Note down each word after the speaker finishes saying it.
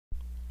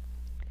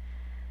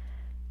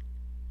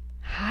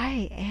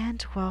Hi,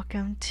 and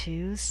welcome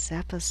to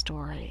SEPA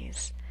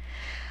Stories.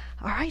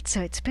 All right, so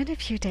it's been a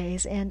few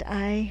days, and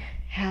I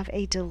have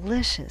a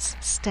delicious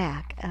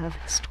stack of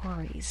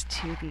stories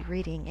to be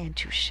reading and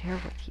to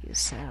share with you.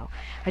 So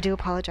I do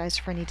apologize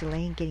for any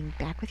delay in getting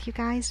back with you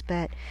guys,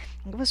 but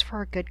it was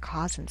for a good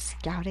cause and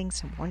scouting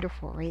some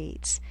wonderful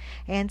reads.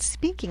 And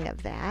speaking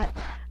of that,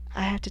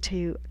 I have to tell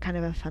you kind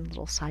of a fun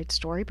little side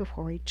story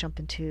before we jump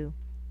into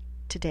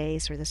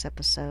today's or this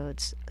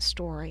episode's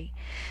story.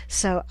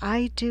 So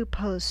I do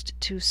post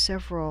to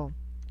several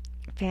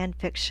fan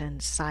fiction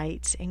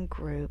sites and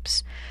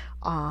groups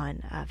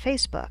on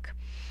Facebook.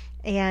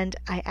 And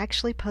I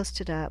actually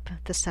posted up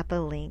the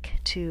SEPA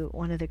link to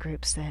one of the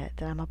groups that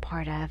I'm a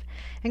part of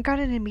and got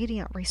an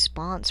immediate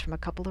response from a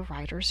couple of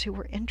writers who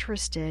were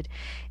interested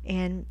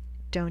in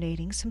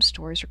donating some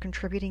stories or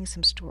contributing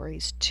some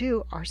stories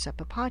to our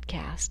SEPA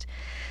podcast.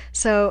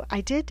 So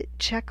I did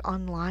check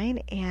online,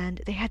 and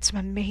they had some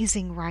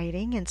amazing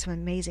writing and some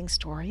amazing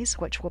stories,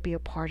 which will be a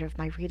part of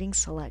my reading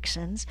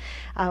selections.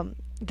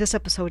 This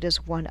episode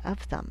is one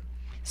of them.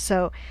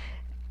 So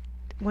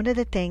one of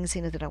the things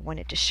that I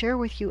wanted to share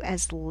with you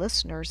as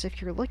listeners,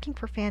 if you're looking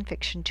for fan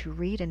fiction to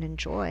read and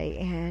enjoy,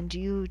 and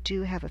you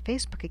do have a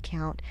Facebook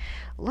account,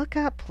 look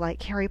up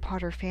like Harry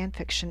Potter fan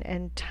fiction,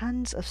 and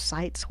tons of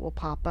sites will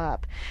pop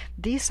up.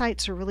 These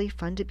sites are really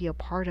fun to be a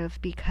part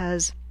of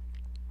because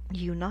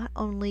you not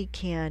only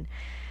can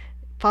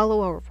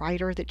follow a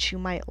writer that you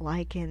might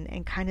like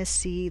and kind of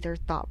see their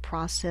thought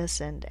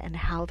process and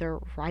how their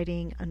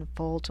writing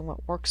unfolds and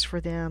what works for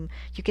them.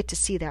 You get to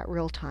see that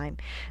real time.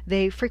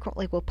 They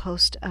frequently will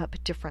post up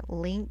different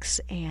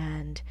links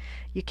and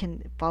you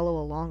can follow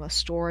along a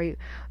story,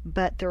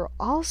 but there are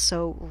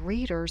also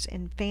readers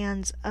and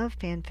fans of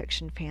fan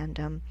fiction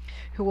fandom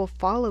who will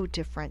follow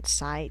different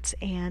sites,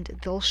 and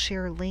they'll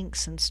share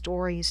links and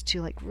stories to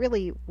like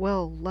really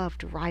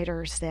well-loved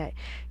writers that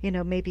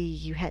maybe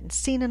you hadn't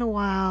seen in a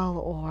while,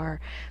 or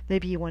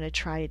maybe you want to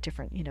try a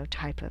different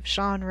type of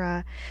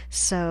genre.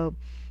 So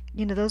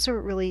those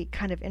are really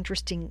kind of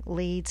interesting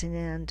leads,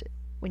 and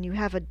when you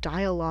have a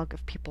dialogue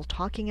of people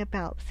talking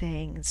about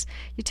things,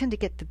 you tend to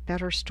get the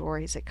better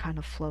stories that kind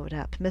of float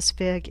up. Miss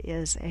Fig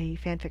is a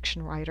fan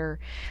fiction writer,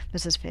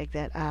 Mrs. Fig,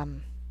 that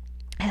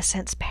has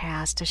since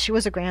passed. She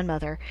was a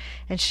grandmother,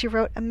 and she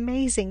wrote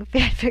amazing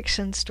fan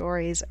fiction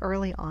stories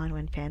early on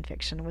when fan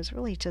fiction was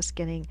really just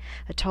getting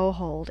a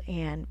toehold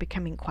and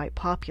becoming quite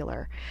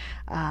popular.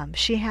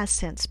 She has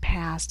since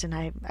passed, and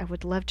I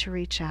would love to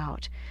reach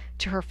out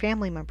to her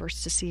family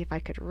members to see if I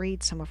could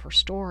read some of her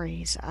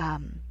stories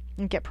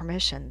and get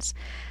permissions.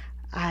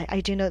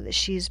 I do know that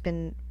she's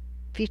been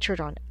featured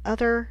on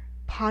other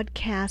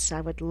podcasts. I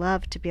would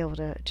love to be able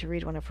to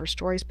read one of her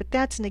stories, but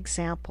that's an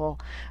example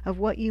of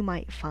what you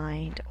might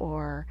find,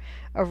 or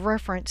a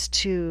reference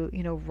to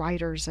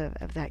writers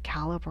of that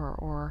caliber,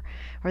 or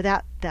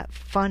that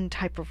fun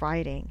type of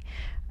writing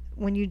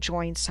when you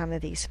join some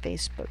of these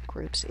Facebook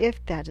groups,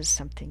 if that is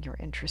something you're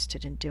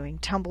interested in doing.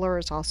 Tumblr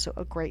is also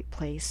a great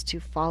place to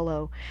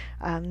follow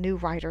new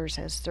writers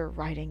as they're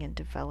writing and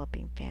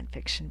developing fan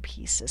fiction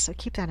pieces, so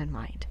keep that in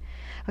mind.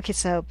 Okay,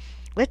 so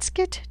let's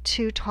get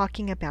to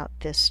talking about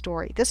this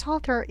story. This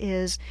author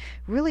is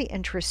really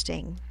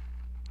interesting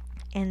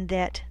in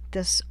that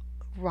this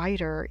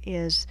writer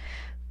is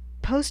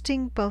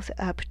posting both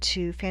up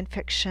to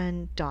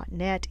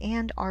fanfiction.net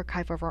and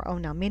Archive of Our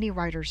Own. Now, many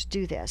writers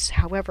do this.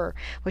 However,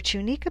 what's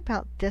unique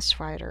about this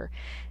writer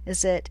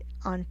is that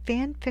on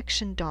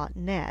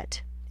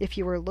fanfiction.net, if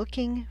you are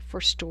looking for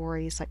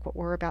stories like what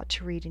we're about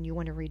to read and you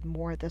want to read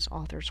more of this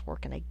author's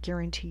work, and I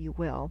guarantee you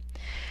will,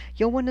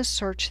 you'll want to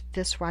search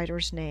this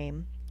writer's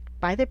name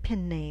by the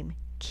pen name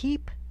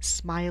Keep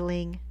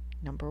Smiling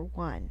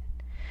 #1.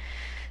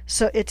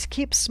 So it's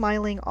Keep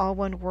Smiling, all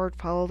one word,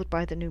 followed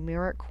by the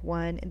numeric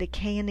 1, and the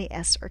K and the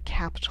S are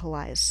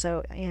capitalized.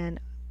 So in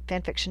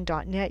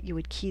fanfiction.net, you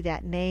would key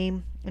that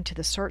name into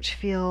the search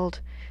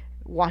field,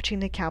 watching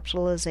the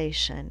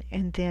capitalization,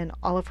 and then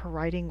all of her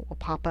writing will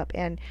pop up.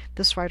 And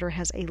this writer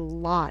has a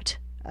lot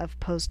of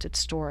posted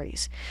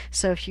stories.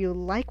 So if you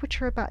like what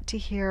you're about to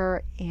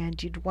hear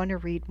and you'd want to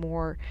read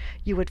more,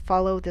 you would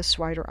follow this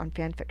writer on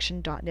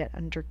fanfiction.net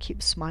under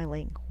Keep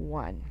Smiling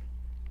 1.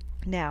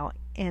 Now,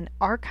 in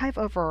Archive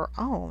of Our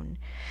Own,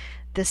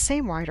 the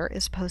same writer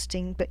is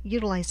posting but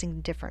utilizing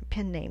a different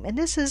pen name. And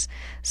this is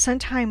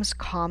sometimes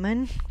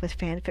common with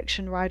fan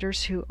fiction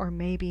writers who are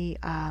maybe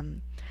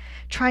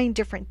trying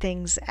different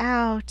things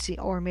out,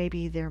 or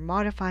maybe they're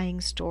modifying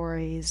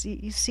stories.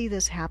 You see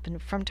this happen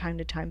from time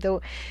to time.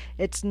 Though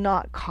it's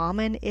not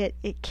common, it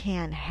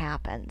can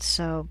happen.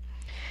 So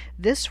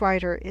this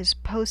writer is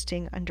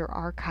posting under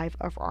Archive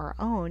of Our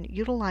Own,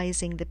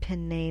 utilizing the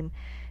pen name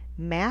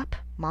Map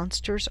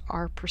Monsters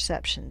Are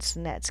Perceptions,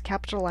 and that's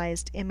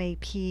capitalized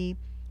MAP.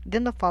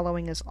 Then the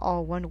following is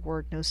all one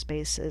word, no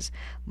spaces.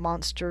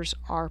 Monsters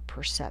Are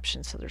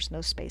Perceptions, so there's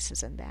no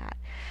spaces in that.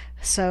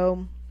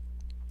 So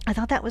I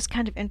thought that was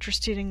kind of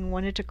interesting and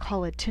wanted to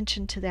call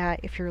attention to that.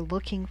 If you're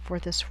looking for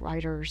this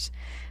writer's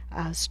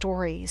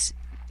stories,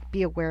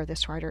 be aware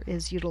this writer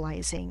is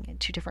utilizing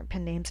two different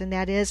pen names, and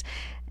that is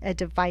a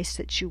device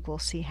that you will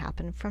see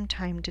happen from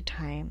time to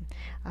time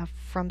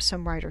from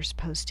some writers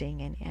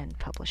posting and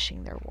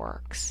publishing their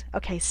works.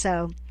 Okay,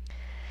 so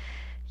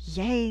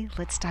yay,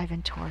 let's dive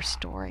into our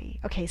story.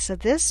 Okay, so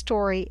this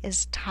story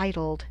is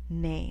titled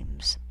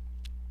Names.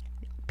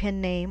 Pen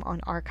name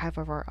on Archive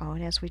of Our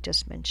Own, as we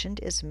just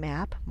mentioned, is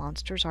MAP,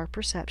 Monsters Are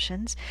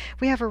Perceptions.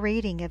 We have a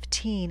rating of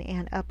teen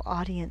and up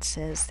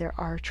audiences. There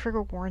are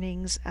trigger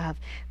warnings of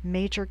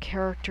major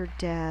character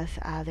death.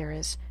 There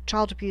is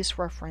child abuse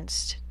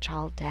referenced,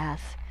 child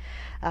death.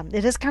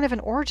 It is kind of an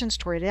origin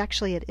story.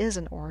 It is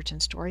an origin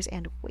story,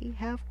 and we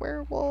have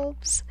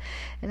werewolves.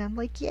 And I'm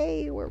like,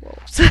 yay,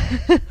 werewolves.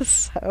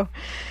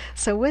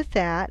 So with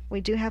that, we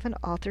do have an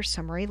author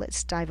summary.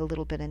 Let's dive a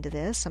little bit into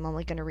this. I'm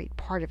only going to read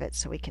part of it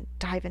so we can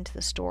dive into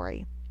the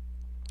story.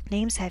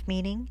 Names have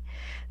meaning.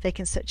 They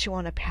can set you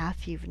on a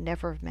path you've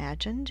never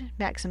imagined.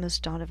 Maximus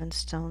Donovan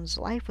Stone's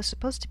life was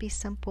supposed to be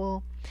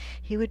simple.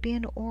 He would be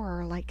an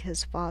orar like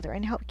his father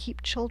and help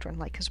keep children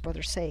like his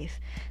brother safe.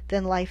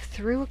 Then life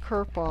threw a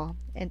curveball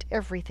and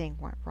everything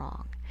went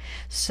wrong.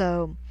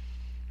 So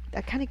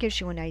that kind of gives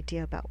you an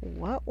idea about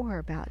what we're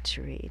about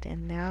to read.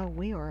 And now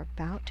we are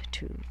about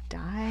to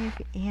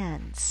dive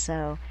in.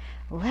 So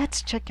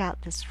let's check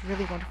out this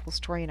really wonderful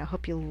story, and I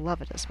hope you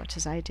love it as much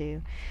as I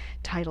do,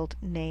 titled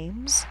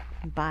Names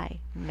by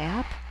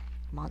MAP,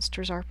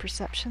 Monsters Are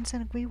Perceptions,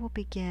 and we will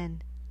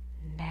begin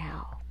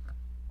now.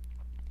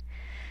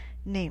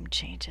 Name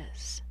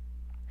changes.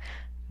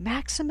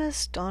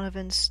 Maximus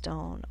Donovan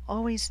Stone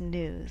always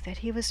knew that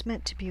he was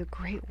meant to be a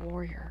great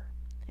warrior.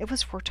 It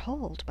was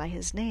foretold by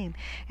his name,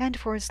 and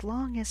for as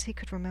long as he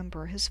could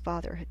remember, his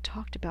father had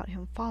talked about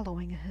him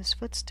following in his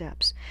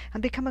footsteps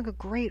and becoming a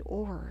great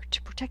orar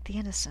to protect the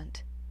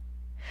innocent.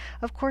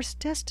 Of course,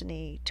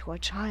 destiny to a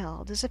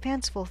child is a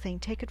fanciful thing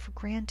taken for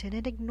granted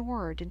and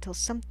ignored until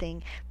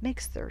something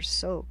makes their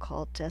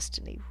so-called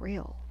destiny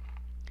real.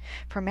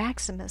 For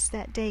Maximus,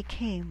 that day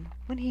came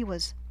when he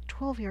was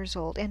 12 years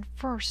old and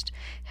first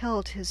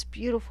held his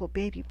beautiful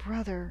baby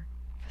brother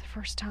for the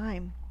first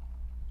time.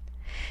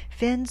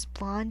 Finn's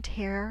blonde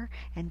hair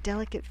and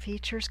delicate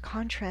features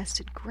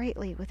contrasted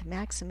greatly with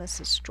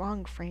Maximus's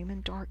strong frame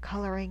and dark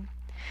coloring.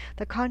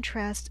 The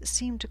contrast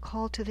seemed to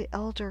call to the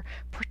elder,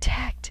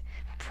 "Protect!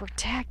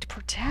 Protect!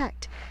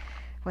 Protect!"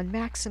 When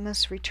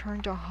Maximus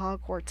returned to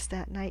Hogwarts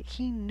that night,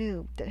 he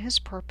knew that his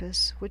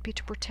purpose would be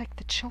to protect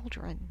the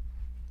children.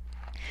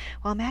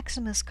 While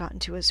Maximus got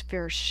into his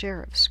fair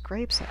share of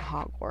scrapes at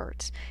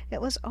Hogwarts,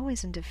 it was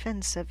always in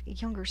defense of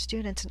younger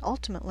students, and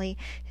ultimately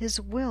his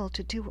will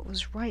to do what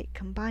was right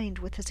combined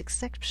with his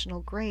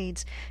exceptional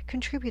grades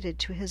contributed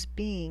to his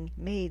being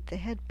made the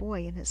head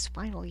boy in his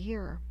final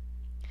year.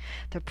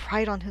 The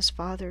pride on his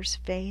father's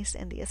face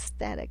and the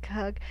ecstatic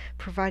hug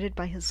provided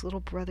by his little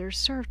brother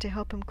served to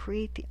help him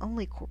create the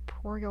only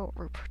corporeal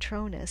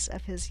Patronus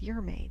of his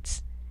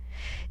yearmates.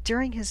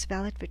 During his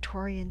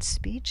valedictorian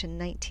speech in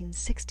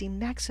 1960,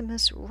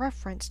 Maximus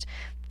referenced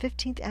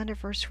 15th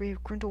anniversary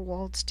of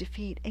Grindelwald's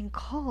defeat and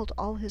called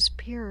all his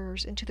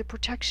peers into the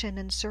protection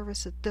and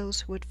service of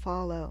those who would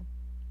follow.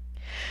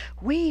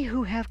 "We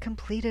who have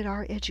completed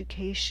our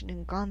education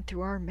and gone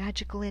through our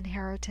magical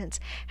inheritance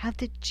have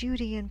the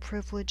duty and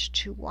privilege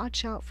to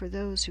watch out for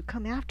those who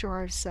come after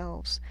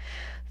ourselves.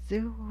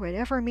 Through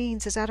whatever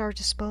means is at our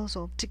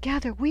disposal,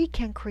 together we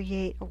can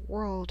create a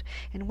world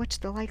in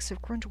which the likes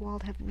of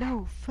Grindelwald have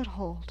no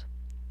foothold."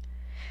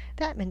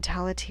 That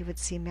mentality would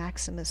see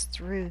Maximus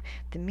through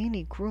the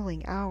many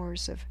grueling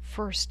hours of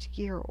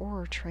first-year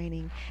orar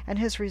training, and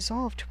his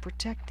resolve to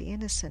protect the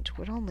innocent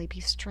would only be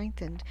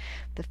strengthened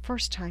the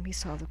first time he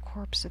saw the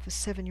corpse of a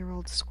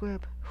 7-year-old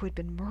squib who had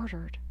been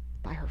murdered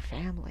by her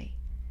family.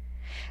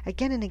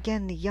 Again and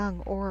again the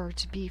young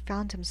orar-to-be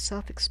found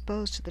himself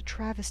exposed to the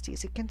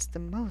travesties against the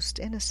most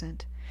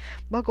innocent.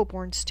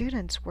 Muggle-born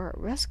students were at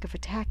risk of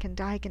attack in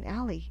Diagon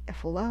Alley,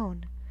 if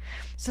alone.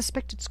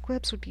 Suspected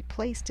squibs would be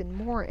placed in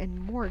more and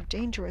more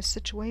dangerous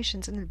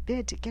situations in a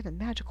bid to get a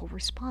magical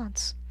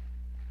response.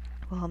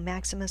 While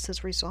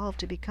Maximus's resolve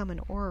to become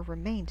an orar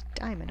remained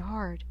diamond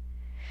hard,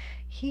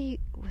 he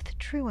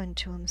withdrew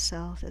into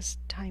himself as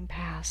time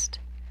passed.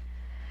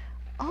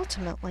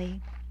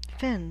 Ultimately,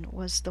 Finn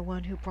was the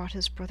one who brought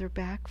his brother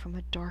back from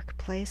a dark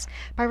place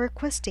by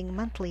requesting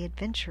monthly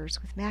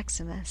adventures with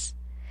Maximus.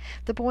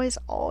 The boys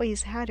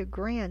always had a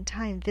grand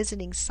time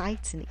visiting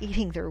sights and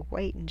eating their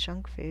weight in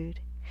junk food.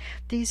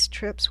 These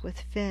trips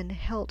with Finn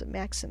held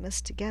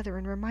Maximus together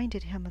and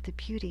reminded him of the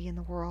beauty in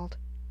the world.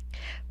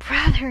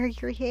 "Brother,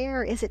 you're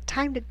here. Is it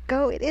time to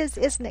go? It is,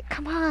 isn't it?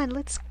 Come on,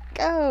 let's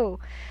go."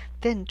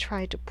 Finn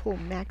tried to pull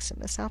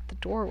Maximus out the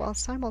door while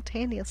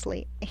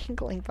simultaneously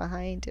angling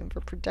behind him for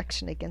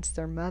protection against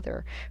their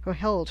mother, who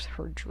held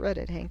her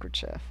dreaded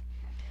handkerchief.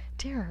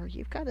 "Dear,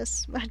 you've got a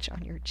smudge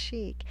on your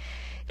cheek.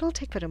 It'll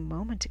take but a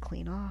moment to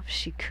clean off,"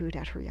 she cooed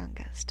at her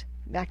youngest.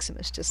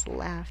 Maximus just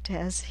laughed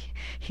as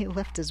he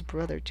left his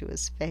brother to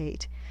his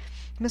fate.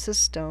 Mrs.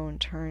 Stone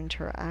turned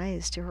her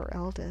eyes to her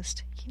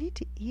eldest. "You need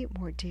to eat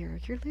more, dear.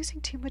 You're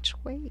losing too much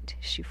weight,"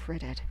 she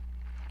fretted.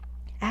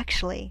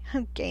 Actually,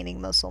 I'm gaining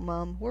muscle,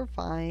 Mum. We're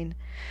fine.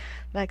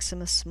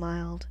 Maximus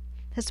smiled.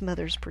 His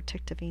mother's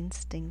protective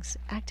instincts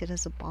acted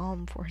as a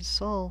balm for his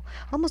soul,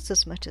 almost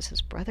as much as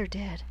his brother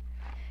did.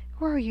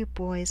 "Where are you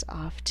boys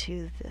off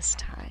to this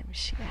time?"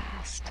 she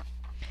asked.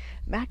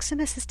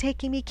 "Maximus is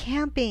taking me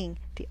camping,"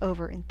 the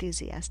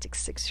over-enthusiastic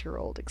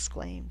 6-year-old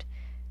exclaimed.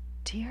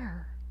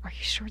 "Dear, are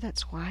you sure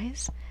that's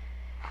wise?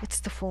 It's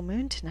the full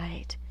moon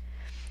tonight."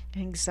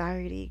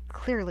 Anxiety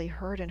clearly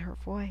heard in her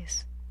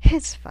voice.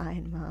 "It's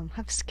fine, Mom.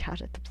 I've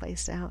scouted the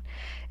place out.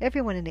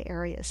 Everyone in the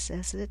area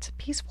says that it's a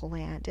peaceful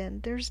land,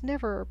 and there's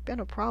never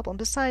been a problem.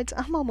 Besides,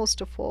 I'm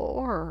almost a full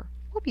Auror.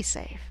 We'll be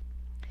safe."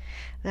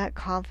 That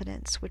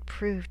confidence would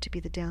prove to be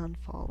the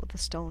downfall of the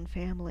Stone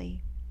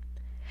family.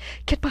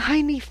 "Get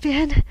behind me,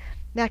 Finn!"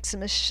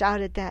 Maximus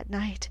shouted that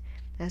night.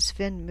 As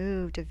Finn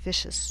moved, a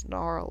vicious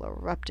snarl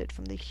erupted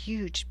from the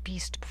huge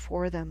beast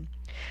before them.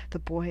 The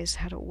boys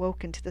had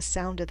awoken to the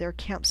sound of their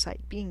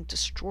campsite being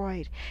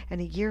destroyed, and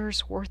a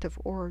year's worth of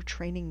Auror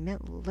training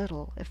meant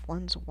little if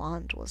one's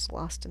wand was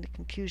lost in the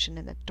confusion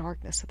and the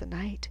darkness of the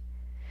night.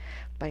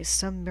 By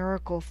some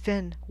miracle,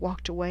 Finn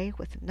walked away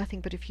with nothing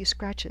but a few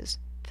scratches,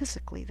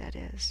 physically, that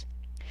is.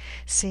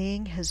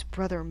 Seeing his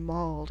brother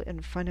mauled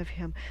in front of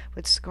him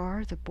would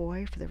scar the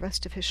boy for the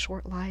rest of his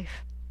short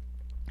life.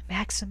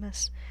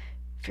 Maximus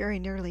very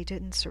nearly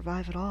didn't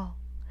survive at all.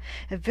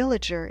 A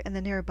villager in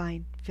the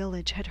nearby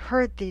village had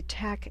heard the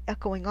attack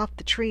echoing off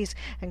the trees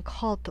and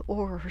called the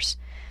Aurors.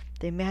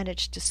 They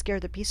managed to scare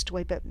the beast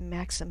away, but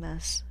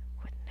Maximus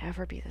would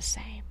never be the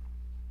same.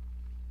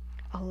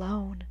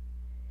 Alone.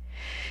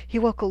 He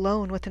woke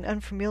alone with an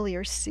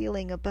unfamiliar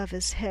ceiling above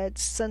his head.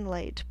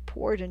 Sunlight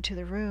poured into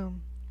the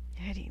room.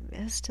 Had he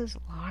missed his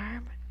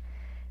alarm?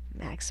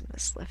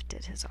 Maximus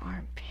lifted his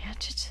arm.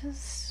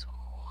 Bandages?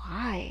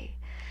 Why?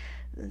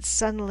 And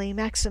suddenly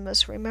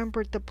Maximus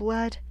remembered the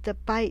blood, the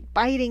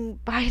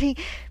biting,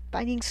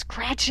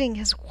 scratching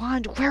his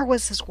wand. Where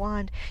was his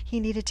wand?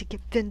 He needed to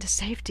get Finn to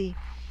safety.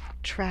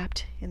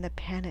 Trapped in the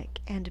panic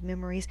and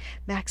memories,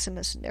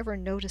 Maximus never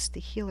noticed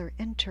the healer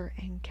enter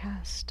and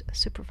cast a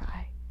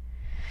supervi.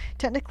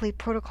 Technically,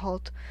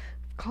 protocol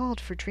called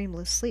for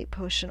dreamless sleep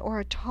potion or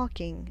a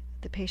talking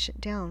the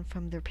patient down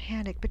from their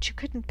panic, but you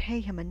couldn't pay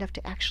him enough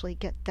to actually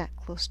get that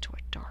close to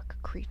a dark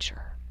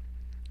creature.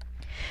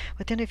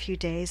 Within a few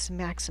days,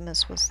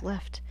 Maximus was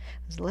led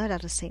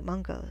out of St.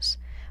 Mungo's.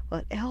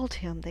 What ailed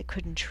him they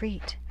couldn't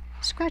treat.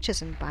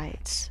 Scratches and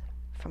bites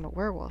from a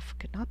werewolf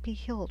could not be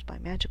healed by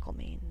magical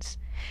means,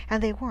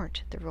 and they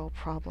weren't the real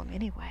problem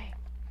anyway.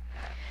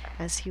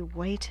 As he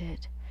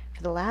waited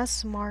for the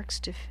last marks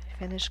to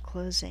finish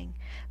closing,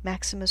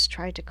 Maximus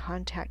tried to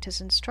contact his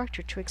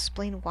instructor to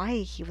explain why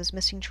he was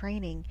missing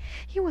training.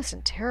 He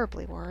wasn't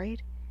terribly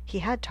worried. He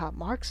had top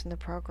marks in the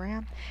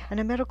program, and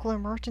a medical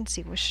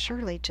emergency was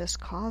surely just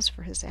cause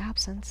for his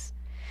absence.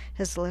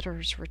 His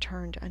letters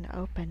returned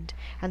unopened,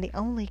 and the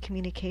only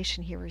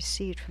communication he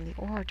received from the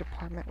Auror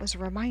department was a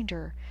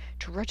reminder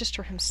to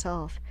register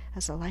himself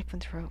as a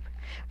lycanthrope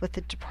with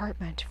the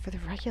Department for the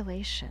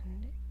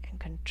Regulation and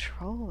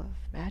Control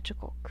of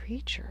Magical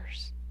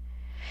Creatures,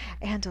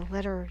 and a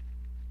letter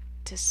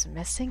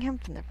dismissing him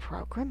from the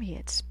program he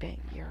had spent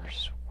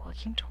years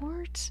working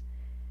towards.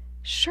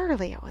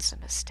 Surely it was a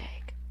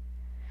mistake.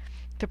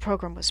 The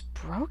program was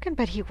broken,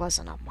 but he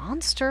wasn't a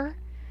monster.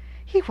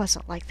 He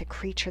wasn't like the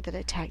creature that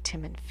attacked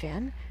him and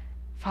Finn.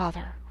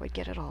 Father would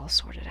get it all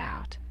sorted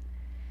out.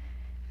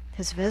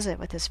 His visit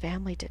with his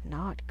family did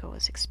not go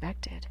as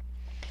expected.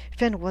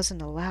 Finn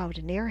wasn't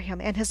allowed near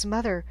him, and his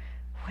mother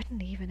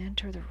wouldn't even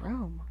enter the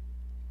room.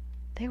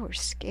 They were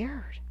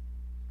scared.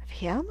 Of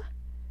him?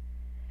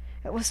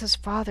 It was his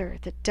father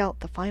that dealt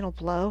the final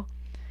blow.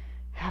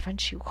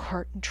 Haven't you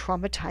hurt and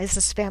traumatized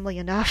this family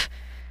enough?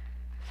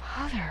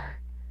 Father,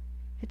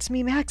 it's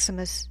me,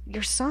 Maximus,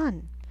 your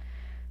son.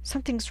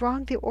 Something's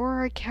wrong. The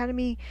Auror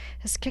Academy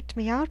has kicked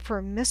me out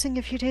for missing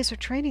a few days of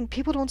training.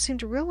 People don't seem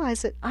to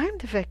realize that I'm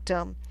the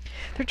victim.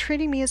 They're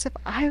treating me as if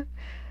I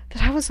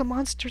was a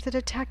monster that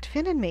attacked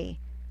Finn and me.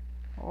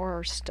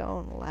 Auror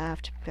Stone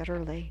laughed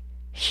bitterly.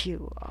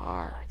 You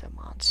are the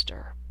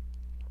monster.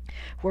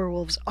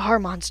 Werewolves are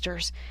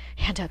monsters,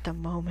 and at the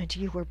moment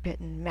you were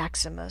bitten,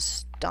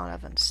 Maximus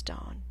Donovan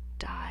Stone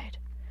died.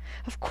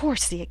 Of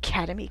course the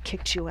Academy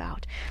kicked you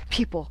out.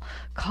 People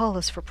call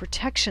us for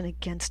protection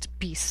against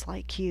beasts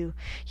like you.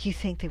 You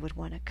think they would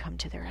want to come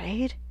to their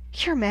aid?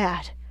 You're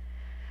mad.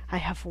 I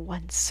have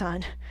one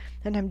son,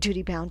 and I'm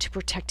duty-bound to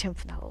protect him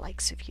from the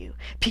likes of you.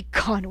 Be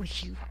gone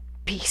with you,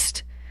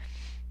 beast.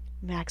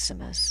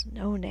 Maximus,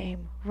 no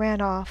name,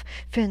 ran off,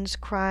 Finn's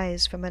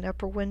cries from an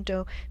upper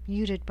window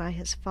muted by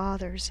his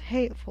father's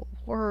hateful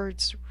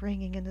words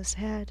ringing in his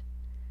head.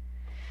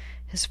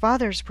 His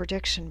father's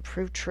prediction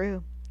proved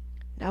true.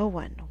 No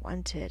one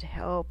wanted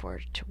help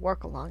or to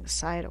work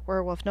alongside a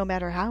werewolf, no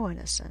matter how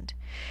innocent.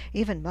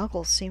 Even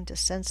muggles seemed to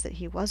sense that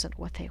he wasn't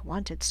what they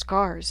wanted.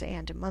 Scars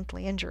and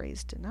monthly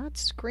injuries did not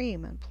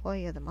scream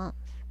Employee of the Month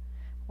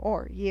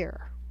or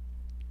Year.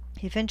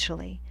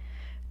 Eventually,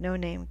 No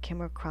Name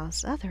came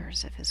across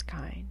others of his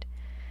kind,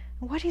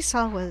 What he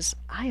saw was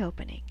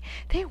eye-opening.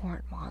 They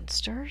weren't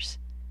monsters.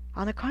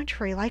 On the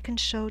contrary, Lycan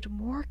showed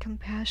more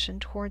compassion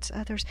towards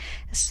others,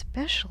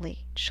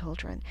 especially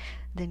children,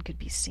 than could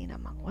be seen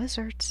among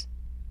wizards.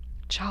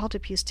 Child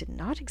abuse did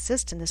not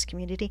exist in this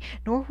community,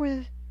 nor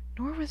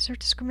was there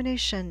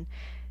discrimination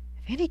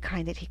of any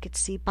kind that he could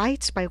see.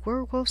 Bites by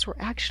werewolves were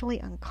actually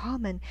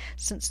uncommon,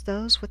 since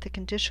those with the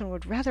condition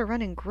would rather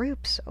run in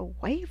groups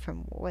away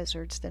from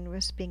wizards than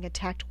risk being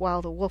attacked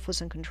while the wolf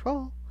was in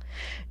control.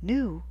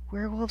 New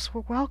werewolves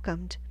were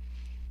welcomed.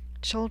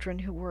 Children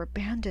who were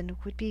abandoned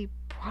would be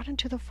brought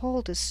into the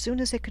fold as soon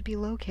as they could be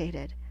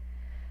located.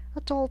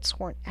 Adults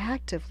weren't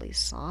actively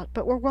sought,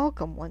 but were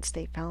welcome once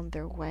they found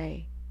their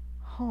way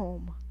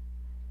home.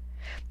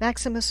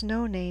 Maximus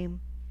No Name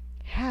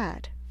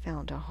had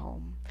found a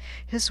home.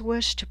 His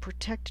wish to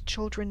protect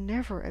children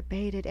never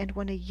abated, and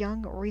when a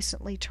young,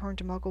 recently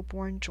turned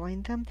Muggle-born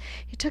joined them,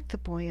 he took the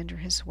boy under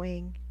his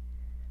wing.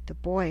 The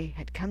boy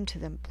had come to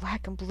them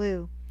black and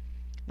blue,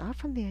 not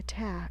from the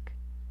attack,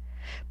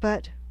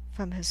 but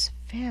from his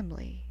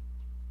family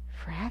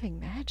for having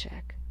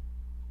magic.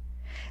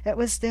 It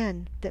was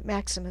then that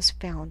Maximus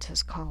found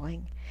his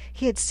calling.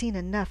 He had seen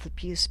enough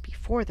abuse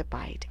before the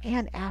bite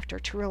and after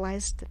to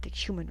realize that the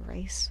human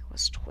race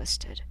was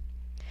twisted.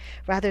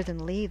 Rather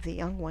than leave the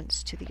young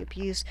ones to the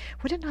abuse,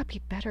 would it not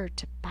be better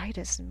to bite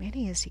as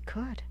many as he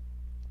could,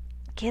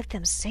 give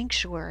them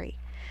sanctuary,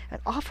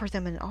 and offer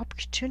them an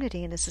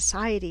opportunity in a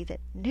society that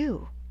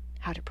knew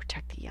how to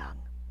protect the young?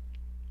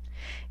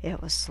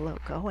 It was slow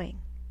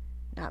going.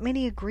 Not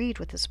many agreed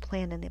with his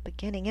plan in the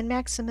beginning, and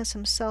Maximus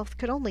himself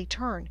could only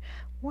turn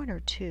one or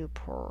two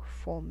per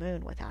full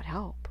moon without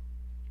help.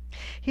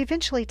 He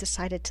eventually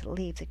decided to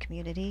leave the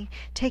community,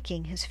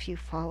 taking his few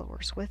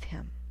followers with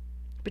him.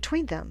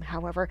 Between them,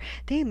 however,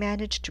 they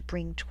managed to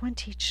bring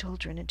 20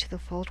 children into the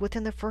fold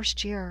within the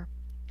first year.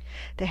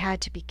 They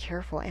had to be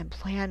careful and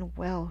plan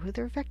well who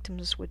their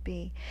victims would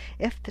be.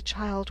 If the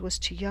child was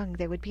too young,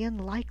 they would be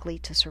unlikely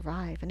to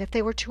survive, and if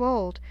they were too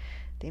old,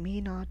 they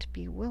may not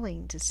be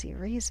willing to see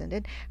reason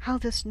and how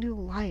this new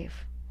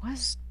life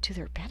was to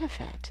their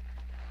benefit.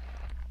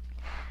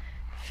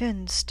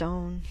 Finn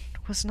Stone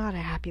was not a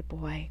happy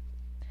boy.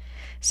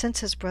 Since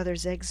his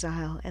brother's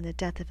exile and the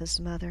death of his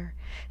mother,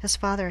 his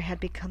father had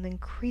become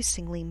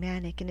increasingly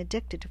manic and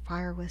addicted to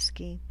fire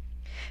whiskey.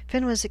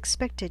 Finn was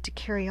expected to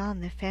carry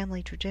on the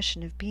family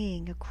tradition of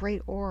being a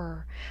great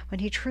orar when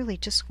he truly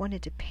just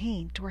wanted to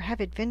paint or have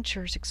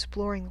adventures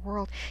exploring the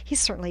world. He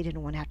certainly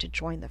didn't want to have to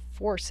join the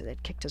force that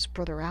had kicked his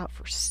brother out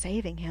for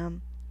saving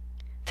him.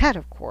 That,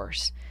 of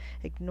course,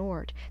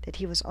 ignored that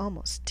he was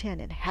almost 10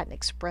 and hadn't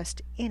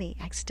expressed any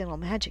accidental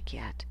magic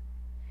yet.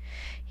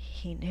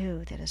 He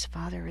knew that his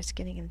father was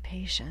getting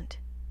impatient.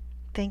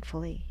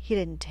 Thankfully, he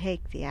didn't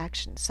take the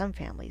action some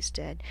families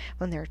did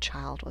when their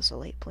child was a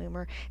late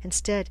bloomer.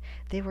 Instead,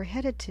 they were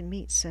headed to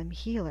meet some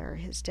healer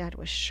his dad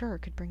was sure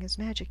could bring his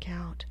magic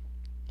out.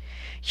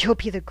 "You'll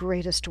be the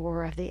greatest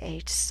orar of the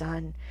age,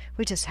 son.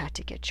 We just had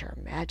to get your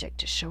magic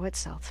to show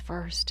itself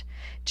first.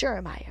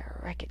 Jeremiah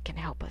Rickett can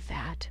help with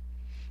that,"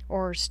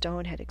 Orar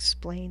Stone had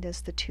explained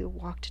as the two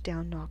walked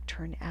down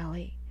Nocturne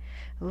Alley.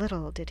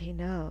 Little did he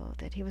know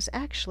that he was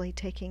actually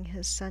taking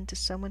his son to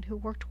someone who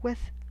worked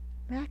with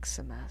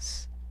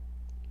Maximus.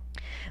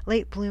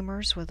 Late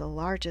bloomers were the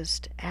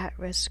largest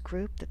at-risk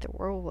group that the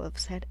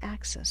werewolves had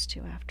access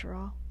to, after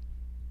all.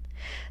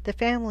 The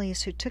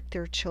families who took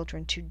their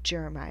children to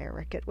Jeremiah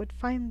Rickett would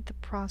find the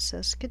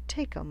process could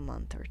take a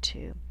month or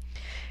two,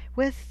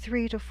 with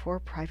 3 to 4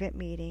 private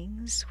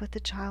meetings with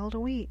the child a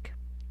week.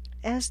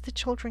 As the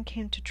children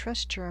came to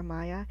trust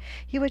Jeremiah,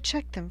 he would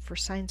check them for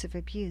signs of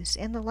abuse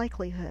and the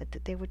likelihood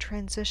that they would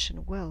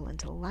transition well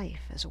into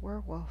life as a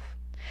werewolf.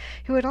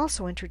 He would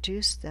also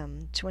introduce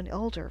them to an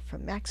elder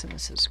from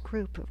Maximus's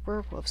group of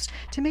werewolves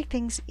to make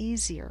things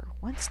easier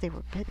once they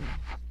were bitten.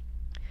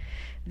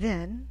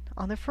 Then,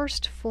 on the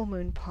first full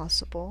moon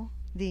possible,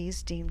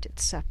 these deemed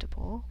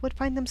acceptable would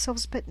find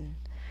themselves bitten,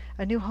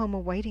 a new home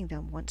awaiting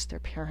them once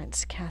their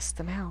parents cast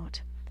them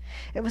out.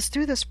 It was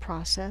through this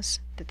process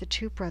that the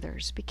two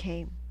brothers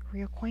became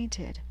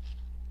reacquainted.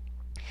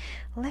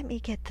 "Let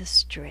me get this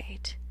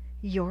straight.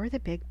 You're the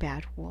big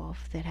bad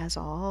wolf that has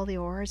all the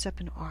orars up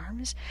in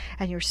arms,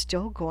 and you're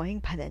still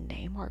going by the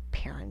name our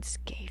parents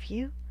gave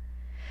you?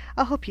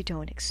 I hope you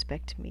don't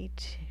expect me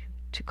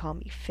to call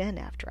me Finn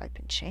after I've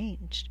been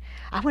changed.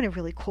 I want a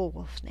really cool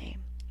wolf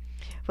name.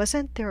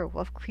 Wasn't there a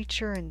wolf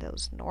creature in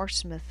those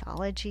Norse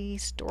mythology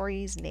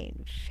stories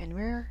named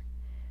Fenrir?"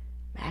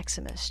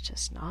 Maximus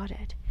just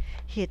nodded.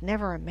 He had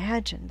never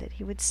imagined that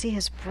he would see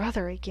his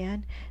brother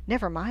again,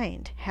 never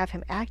mind have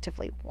him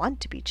actively want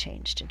to be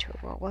changed into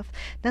a werewolf.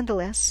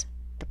 Nonetheless,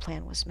 the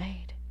plan was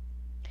made.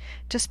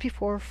 Just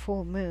before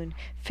full moon,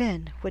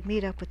 Finn would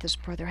meet up with his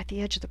brother at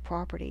the edge of the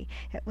property.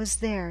 It was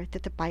there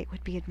that the bite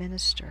would be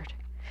administered.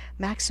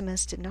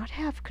 Maximus did not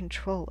have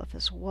control of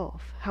his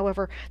wolf.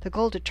 However, the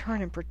goal to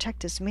turn and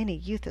protect as many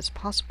youth as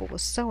possible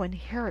was so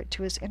inherent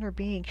to his inner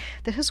being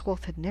that his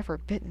wolf had never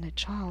bitten a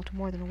child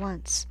more than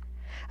once.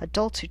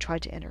 Adults who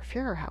tried to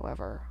interfere,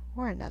 however,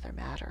 were another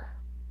matter.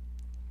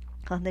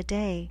 On the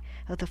day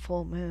of the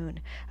full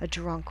moon, a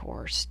drunk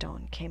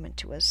Orstone came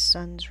into his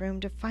son's room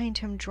to find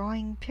him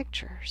drawing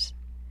pictures.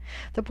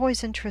 The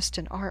boy's interest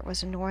in art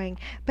was annoying,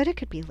 but it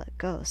could be let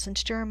go,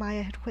 since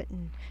Jeremiah had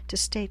written to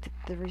state that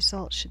the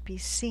results should be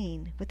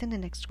seen within the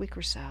next week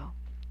or so.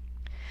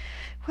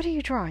 "What are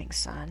you drawing,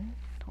 son?"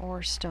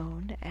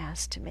 Orstone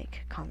asked to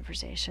make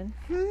conversation.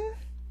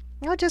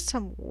 "Oh, just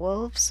some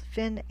wolves,"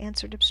 Finn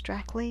answered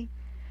abstractly.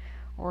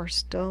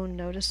 Orstone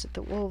noticed that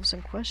the wolves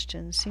in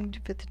question seemed to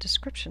fit the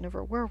description of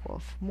a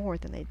werewolf more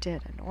than they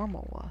did a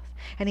normal wolf,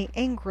 and he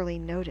angrily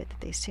noted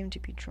that they seemed to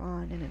be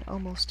drawn in an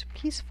almost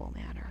peaceful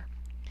manner.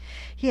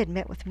 He had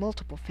met with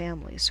multiple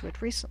families who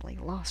had recently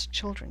lost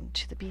children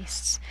to the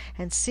beasts,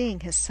 and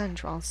seeing his son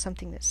draw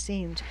something that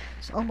seemed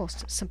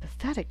almost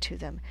sympathetic to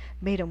them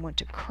made him want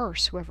to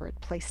curse whoever had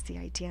placed the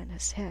idea in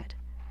his head.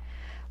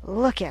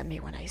 "Look at me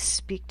when I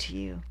speak to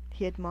you,"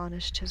 he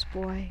admonished his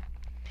boy.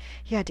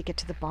 He had to get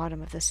to the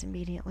bottom of this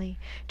immediately.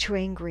 Too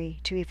angry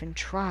to even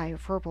try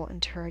verbal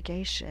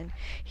interrogation,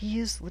 he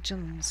used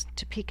legends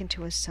to peek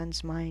into his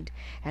son's mind,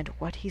 and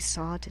what he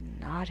saw did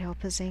not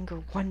help his anger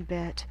one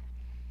bit.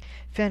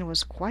 Finn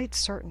was quite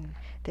certain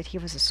that he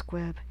was a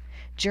squib.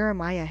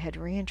 Jeremiah had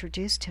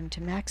reintroduced him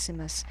to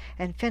Maximus,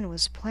 and Finn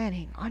was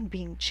planning on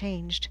being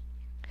changed.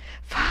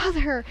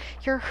 "Father,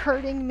 you're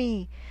hurting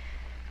me!"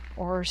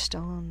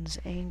 Orstone's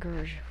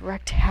anger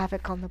wreaked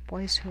havoc on the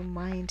boy's whose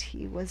mind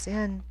he was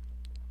in.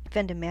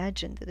 Finn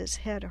imagined that his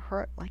head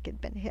hurt like it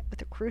had been hit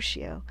with a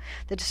crucio.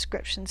 The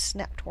description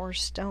snapped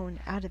Orstone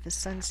out of his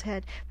son's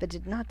head, but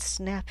did not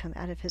snap him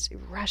out of his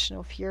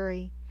irrational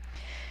fury.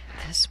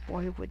 This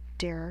boy would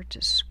dare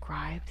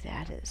describe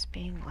that as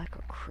being like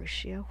a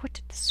crucio? What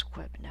did the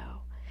squib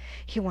know?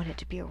 He wanted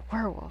to be a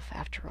werewolf,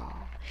 after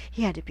all.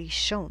 He had to be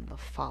shown the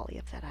folly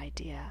of that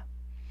idea.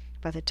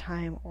 By the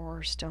time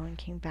Orstone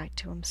came back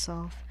to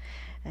himself,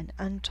 an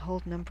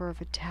untold number of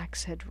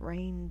attacks had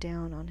rained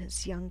down on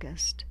his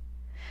youngest.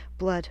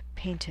 Blood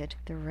painted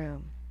the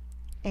room,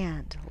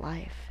 and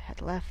life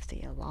had left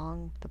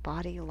the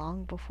body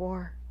long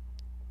before.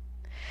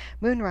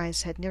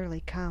 Moonrise had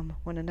nearly come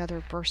when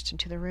another burst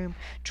into the room,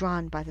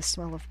 drawn by the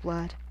smell of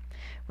blood.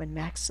 When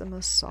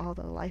Maximus saw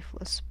the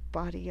lifeless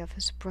body of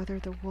his brother,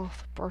 the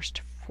wolf burst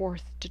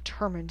forth,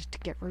 determined to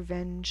get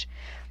revenge.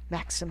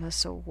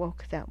 Maximus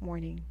awoke that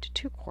morning to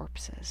 2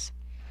 corpses,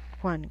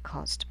 one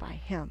caused by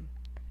him,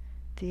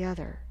 the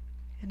other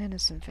an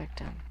innocent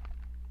victim.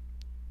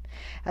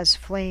 As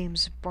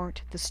flames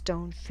burnt the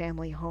Stone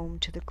family home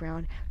to the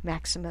ground,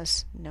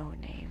 Maximus, no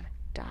name,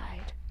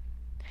 died.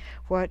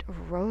 What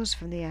arose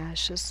from the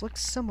ashes looked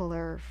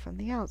similar from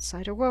the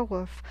outside, a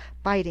werewolf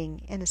biting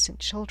innocent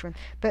children,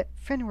 but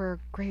Fenrir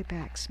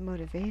Greyback's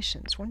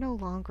motivations were no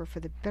longer for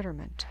the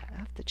betterment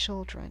of the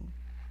children.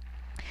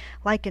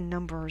 Lycan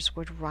numbers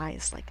would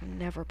rise like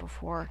never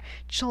before.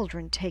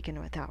 Children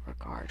taken without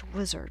regard.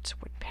 Wizards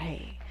would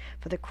pay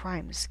for the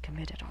crimes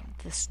committed on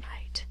this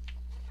night.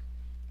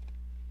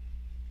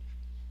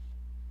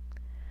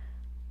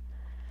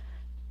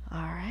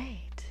 All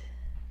right.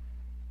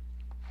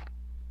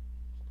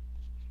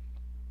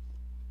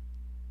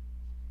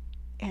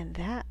 And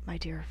that, my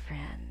dear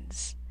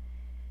friends,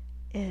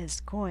 is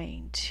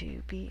going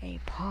to be a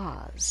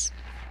pause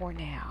for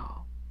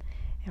now.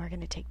 And we're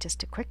going to take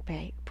just a quick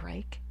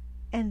break,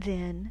 and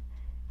then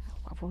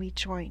we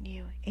join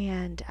you.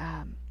 And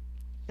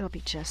it'll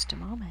be just a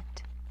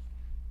moment.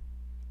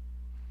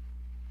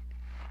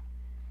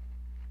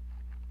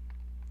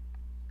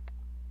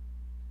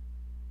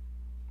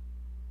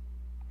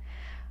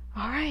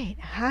 All right.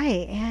 Hi,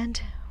 and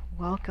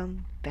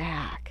welcome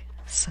back.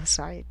 So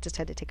sorry, I just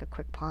had to take a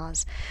quick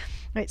pause.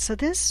 All right, so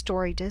this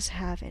story does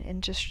have an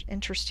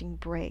interesting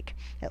break.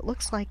 It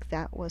looks like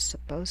that was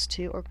supposed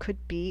to or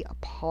could be a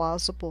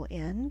plausible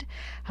end.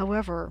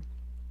 However,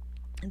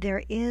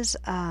 there is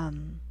a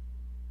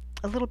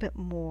little bit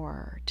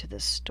more to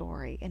this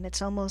story, and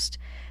it's almost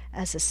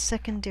as a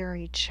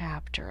secondary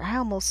chapter. I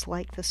almost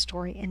like the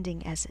story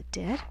ending as it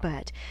did,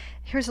 but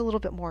here's a little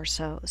bit more,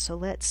 so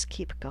let's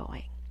keep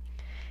going.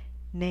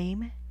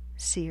 Name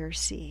Seer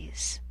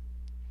Sees.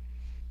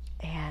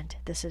 And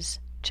this is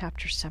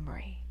chapter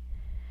summary.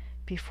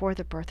 Before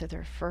the birth of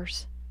their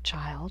first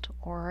child,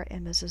 Aura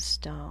and Mrs.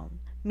 Stone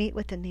meet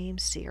with the name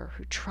seer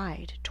who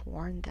tried to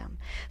warn them.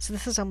 So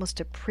this is almost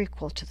a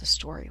prequel to the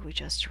story we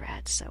just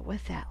read. So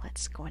with that,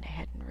 let's go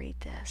ahead and read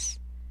this.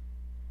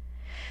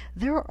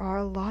 There are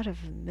a lot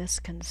of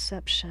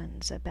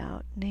misconceptions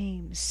about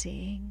name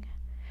seeing.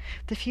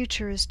 The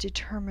future is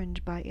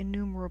determined by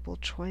innumerable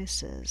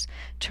choices.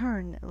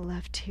 Turn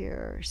left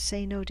here,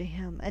 say no to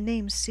him. A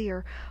name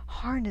seer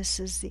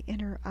harnesses the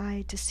inner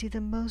eye to see the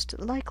most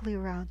likely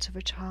routes of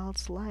a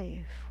child's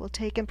life will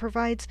take and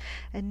provides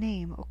a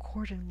name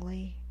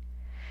accordingly.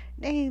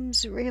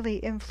 Names really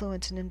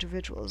influence an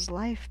individual's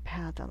life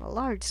path on a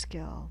large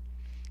scale.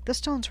 The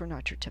Stones were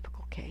not your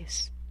typical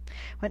case.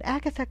 When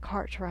Agatha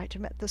Cartwright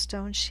met the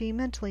Stones, she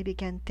mentally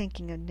began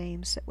thinking of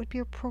names that would be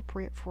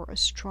appropriate for a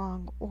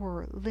strong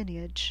Orr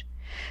lineage.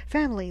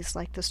 Families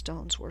like the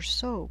Stones were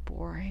so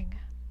boring.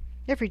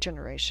 Every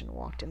generation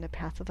walked in the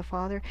path of the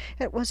father.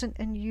 It wasn't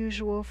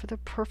unusual for the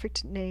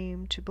perfect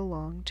name to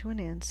belong to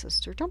an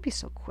ancestor. Don't be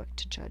so quick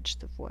to judge,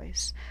 the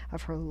voice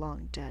of her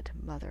long-dead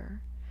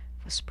mother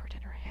whispered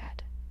in her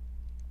head.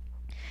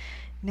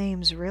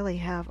 Names really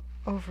have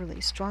overly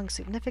strong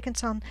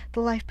significance on the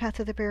life path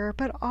of the bearer,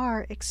 but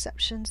are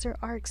exceptions. There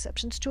are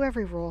exceptions to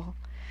every rule.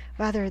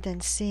 Rather than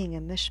seeing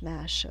a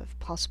mishmash of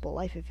possible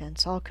life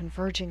events all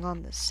converging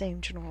on the same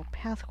general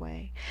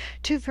pathway,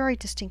 two very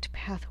distinct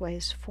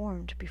pathways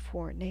formed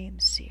before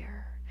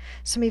Nameseer,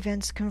 some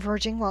events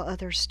converging while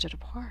others stood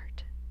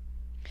apart.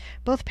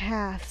 Both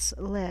paths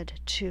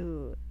led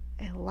to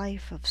a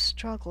life of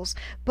struggles.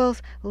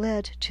 Both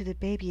led to the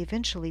baby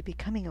eventually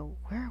becoming a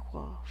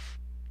werewolf.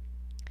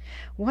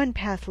 One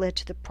path led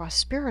to the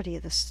prosperity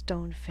of the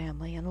Stone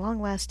family and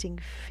long-lasting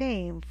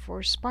fame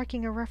for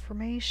sparking a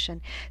reformation.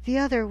 The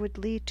other would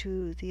lead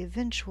to the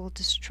eventual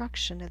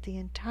destruction of the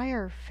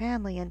entire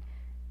family and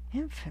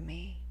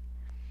infamy.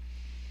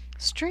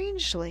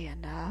 Strangely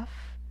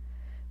enough,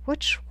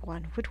 which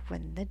one would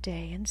win the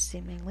day and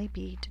seemingly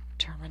be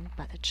determined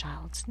by the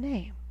child's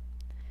name?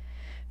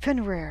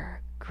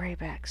 Fenrir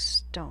Greyback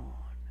Stone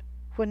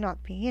would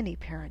not be any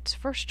parent's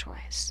first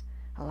choice.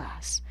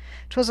 Alas,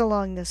 'twas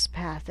along this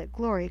path that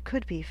glory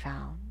could be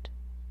found.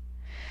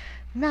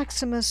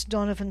 Maximus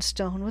Donovan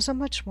Stone was a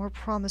much more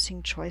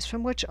promising choice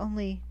from which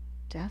only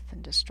death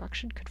and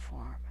destruction could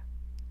form.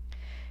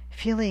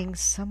 Feeling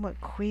somewhat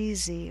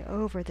queasy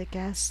over the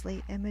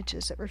ghastly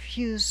images that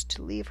refused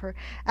to leave her,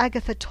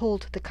 Agatha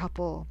told the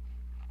couple,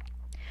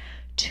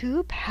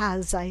 "Two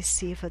paths I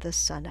see for the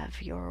son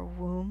of your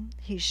womb.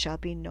 He shall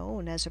be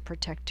known as a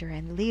protector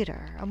and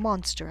leader, a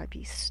monster, a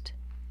beast.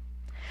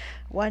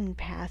 One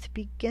path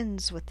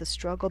begins with the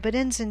struggle, but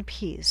ends in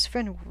peace.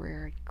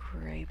 Fenrir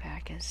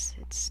Greyback is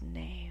its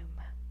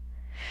name.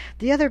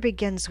 The other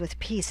begins with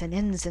peace and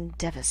ends in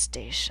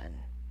devastation.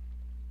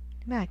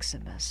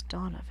 Maximus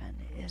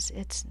Donovan is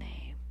its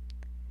name.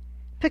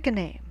 Pick a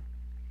name.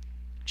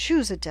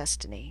 Choose a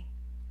destiny.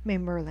 May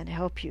Merlin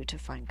help you to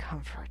find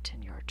comfort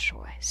in your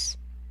choice."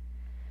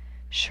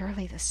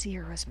 Surely the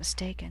seer was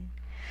mistaken.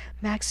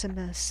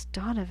 Maximus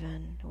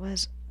Donovan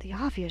was the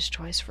obvious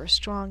choice for a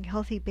strong,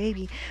 healthy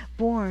baby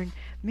born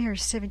mere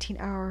 17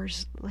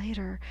 hours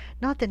later,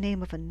 not the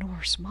name of a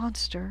Norse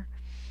monster.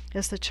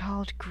 As the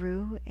child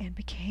grew and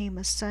became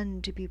a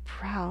son to be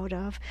proud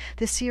of,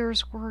 the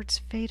seer's words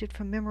faded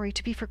from memory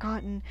to be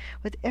forgotten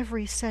with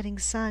every setting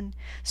sun.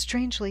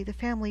 Strangely, the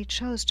family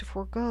chose to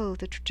forego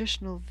the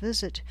traditional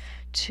visit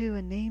to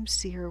a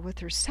name-seer with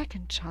their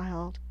second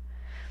child.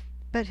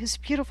 But his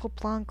beautiful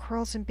blonde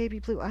curls and baby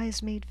blue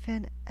eyes made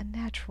Finn a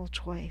natural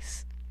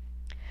choice.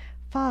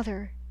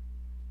 "Father,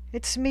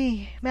 it's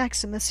me,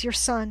 Maximus, your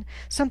son.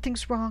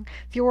 Something's wrong.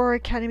 The Aurora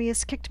Academy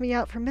has kicked me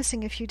out for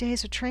missing a few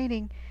days of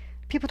training.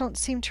 People don't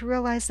seem to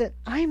realize that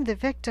I'm the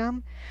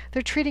victim.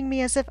 They're treating me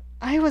as if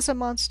I was a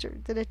monster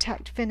that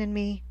attacked Finn and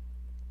me."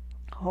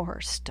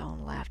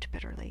 Stone laughed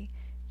bitterly.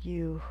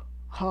 "You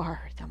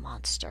are the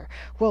monster.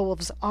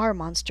 Werewolves are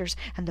monsters,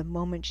 and the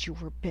moment you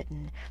were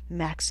bitten,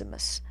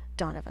 Maximus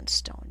Donovan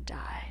Stone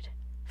died.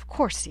 Of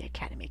course the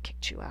Academy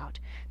kicked you out.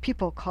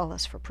 People call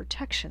us for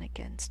protection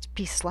against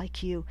beasts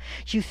like you.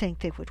 You think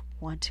they would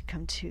want to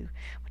come to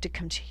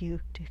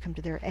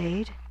their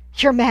aid?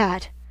 You're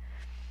mad!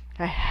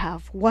 I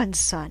have one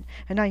son,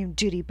 and I am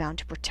duty-bound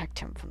to protect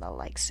him from the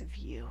likes of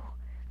you.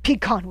 Be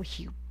gone with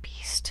you,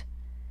 beast."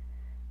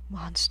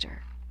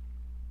 Monster.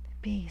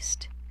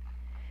 Beast.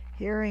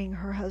 Hearing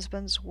her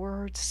husband's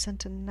words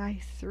sent a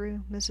knife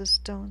through Mrs.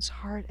 Stone's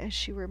heart as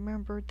she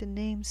remembered the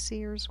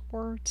name-seer's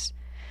words.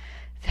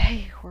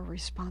 They were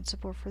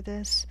responsible for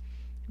this.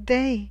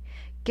 They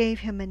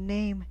gave him a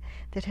name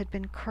that had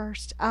been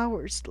cursed.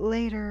 Hours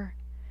later,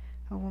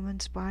 a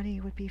woman's body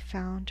would be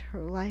found,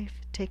 her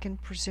life taken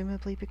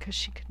presumably because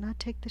she could not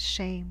take the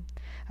shame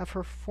of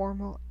her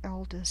former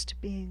eldest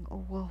being a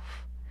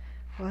wolf.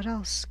 What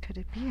else could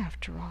it be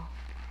after all?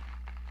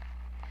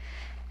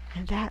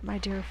 And that, my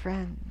dear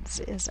friends,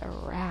 is a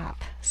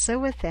wrap. So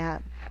with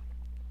that,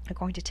 I'm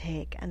going to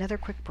take another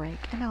quick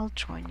break, and I'll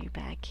join you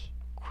back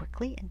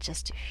quickly in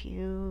just a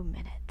few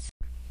minutes.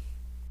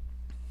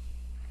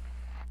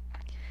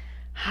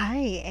 Hi,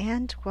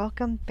 and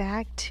welcome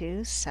back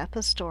to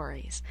Seppa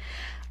Stories.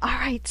 All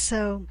right,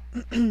 so,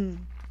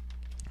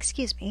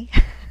 excuse me,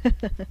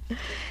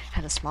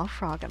 had a small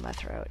frog in my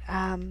throat.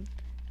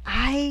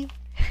 I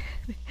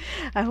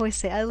always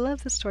say I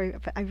love the story,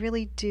 but I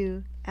really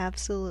do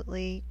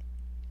absolutely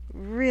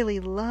really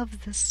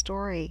love this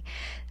story.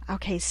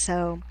 Okay,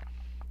 so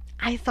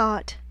I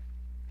thought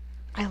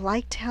I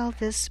liked how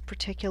this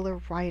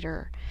particular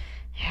writer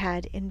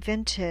had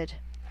invented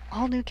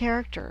all new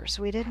characters.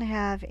 We didn't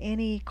have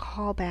any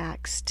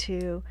callbacks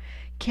to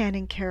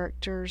canon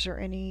characters or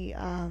any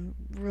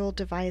real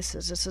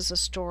devices. This is a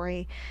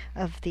story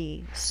of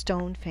the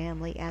Stone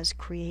family as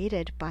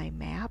created by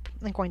Map.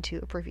 I'm going to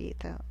abbreviate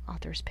the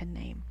author's pen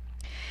name.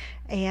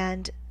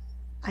 And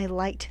I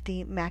liked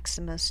the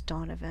Maximus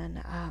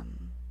Donovan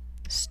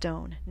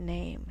stone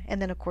name.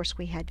 And then, of course,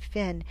 we had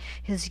Finn,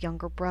 his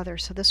younger brother.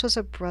 So this was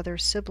a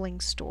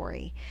brother-sibling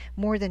story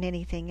more than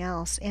anything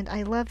else. And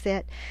I love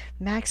that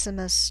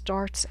Maximus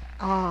starts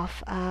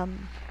off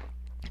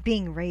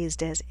being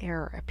raised as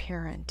heir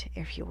apparent,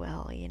 if you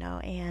will,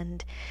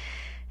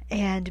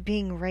 and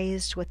being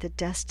raised with the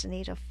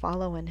destiny to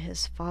follow in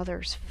his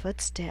father's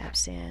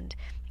footsteps. And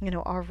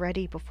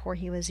already before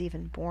he was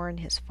even born,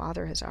 his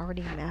father has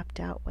already mapped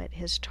out what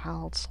his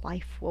child's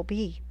life will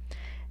be.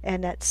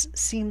 And that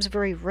seems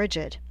very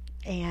rigid.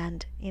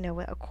 And,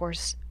 of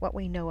course, what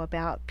we know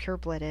about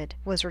pure-blooded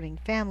wizarding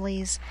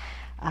families,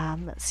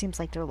 it seems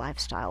like their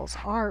lifestyles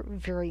are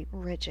very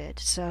rigid.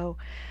 So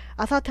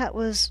I thought that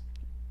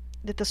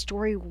the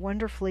story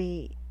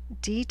wonderfully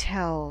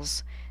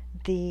details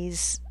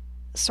these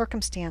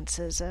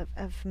circumstances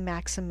of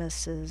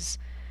Maximus's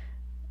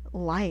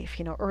life,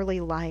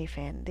 early life,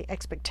 and the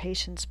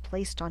expectations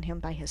placed on him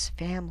by his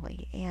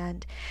family,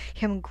 and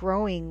him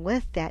growing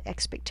with that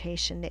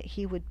expectation that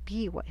he would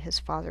be what his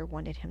father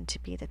wanted him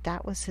to be,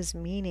 that was his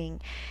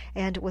meaning.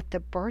 And with the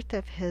birth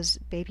of his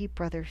baby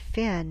brother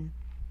Finn,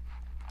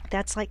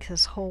 that's like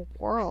his whole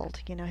world.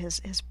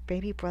 His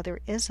baby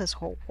brother is his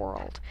whole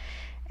world,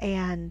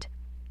 and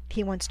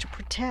he wants to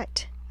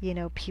protect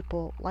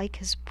people like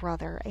his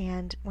brother.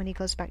 And when he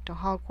goes back to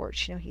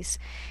Hogwarts,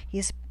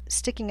 he's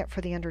sticking up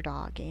for the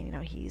underdog,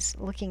 and he's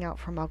looking out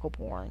for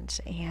Muggleborns,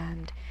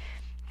 and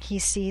he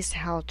sees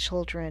how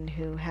children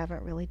who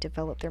haven't really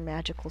developed their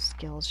magical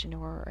skills,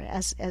 or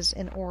as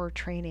in Auror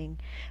training,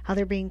 how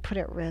they're being put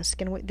at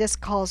risk. And this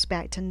calls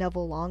back to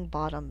Neville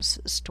Longbottom's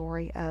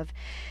story of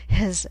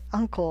his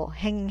uncle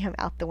hanging him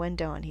out the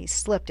window, and he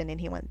slipped and then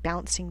he went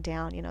bouncing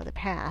down, the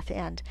path.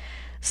 And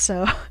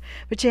so,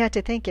 but you had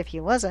to think, if he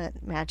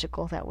wasn't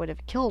magical, that would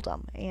have killed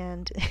him.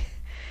 And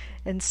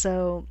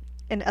so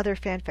in other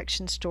fan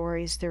fiction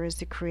stories, there is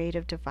the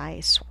creative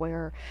device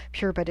where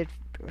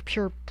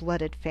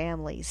pure-blooded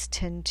families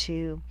tend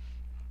to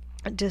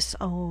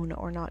disown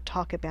or not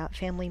talk about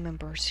family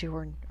members who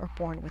are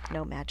born with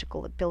no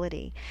magical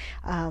ability.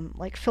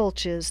 Like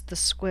Filch's the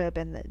squib,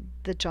 and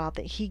the job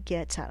that he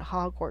gets at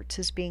Hogwarts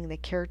is being the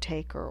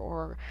caretaker,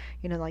 or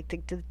like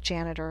the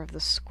janitor of the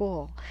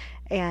school.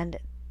 And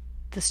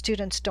the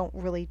students don't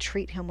really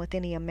treat him with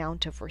any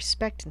amount of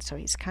respect, and so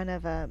he's kind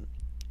of a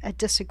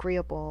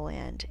disagreeable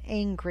and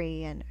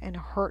angry and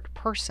hurt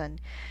person.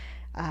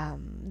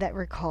 That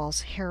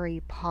recalls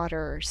Harry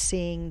Potter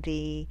seeing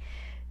the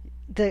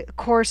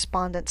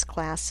correspondence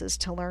classes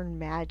to learn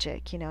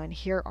magic, and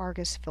here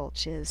Argus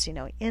Filch is,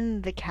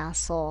 in the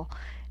castle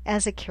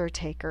as a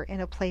caretaker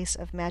in a place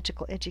of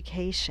magical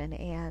education,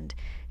 and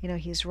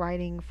he's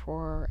writing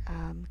for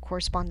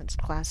correspondence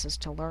classes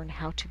to learn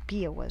how to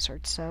be a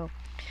wizard. So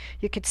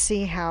you could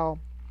see how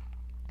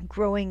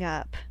growing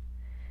up,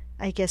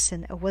 I guess,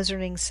 in a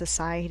wizarding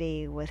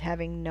society with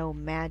having no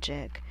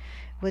magic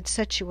would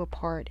set you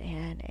apart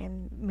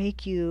and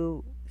make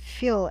you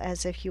feel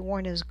as if you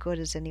weren't as good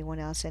as anyone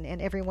else, and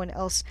everyone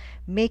else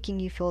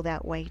making you feel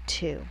that way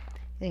too.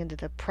 And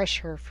the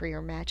pressure for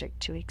your magic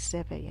to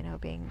exhibit,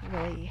 being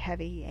really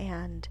heavy,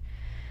 and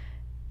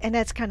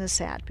that's kind of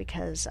sad,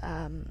 because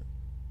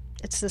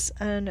it's this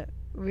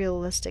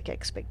unrealistic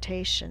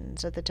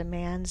expectations or the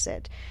demands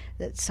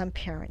that some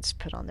parents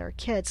put on their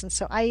kids. And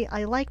so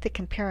I like the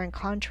compare and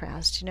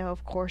contrast.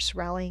 Of course,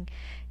 Rowling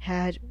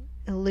had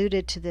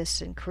alluded to this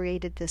and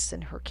created this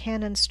in her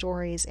canon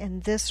stories,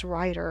 and this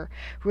writer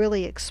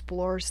really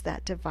explores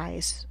that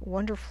device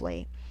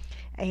wonderfully.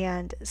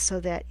 And so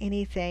that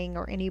anything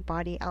or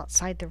anybody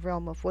outside the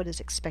realm of what is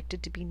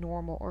expected to be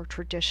normal or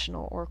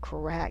traditional or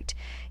correct,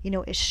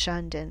 is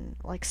shunned, and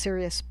like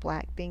Sirius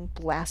Black being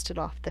blasted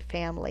off the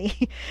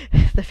family,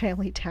 the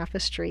family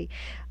tapestry,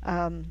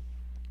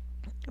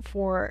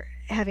 for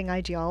having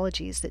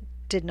ideologies that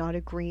did not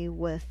agree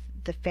with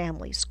the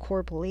family's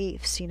core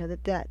beliefs.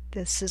 That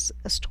this is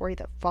a story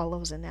that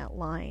follows in that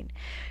line.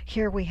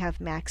 Here we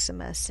have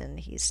Maximus, and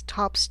he's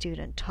top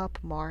student, top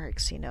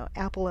marks,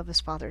 apple of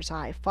his father's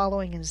eye,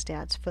 following his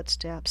dad's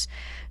footsteps,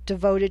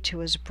 devoted to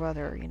his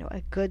brother, a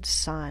good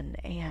son,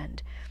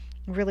 and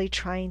really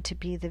trying to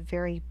be the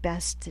very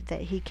best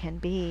that he can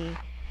be,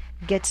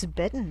 gets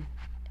bitten.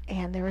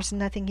 And there was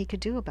nothing he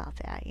could do about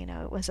that.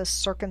 It was a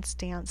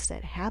circumstance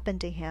that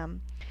happened to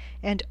him,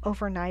 and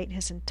overnight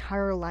his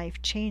entire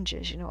life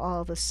changes.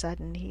 All of a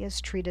sudden he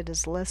is treated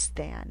as less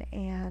than,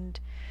 and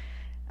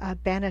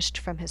banished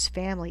from his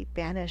family,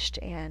 banished,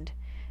 and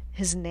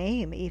his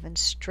name even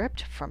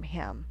stripped from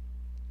him,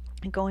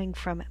 going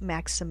from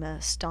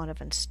Maximus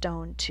Donovan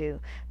Stone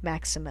to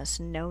Maximus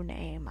No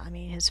Name. I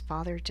mean, his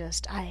father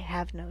I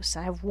have no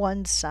son, I have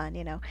one son,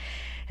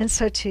 and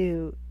so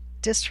to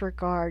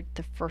disregard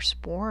the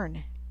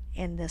firstborn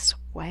in this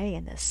way,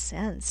 in this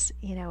sense,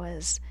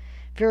 is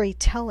very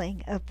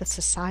telling of the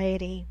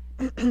society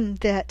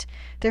that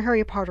the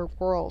Harry Potter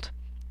world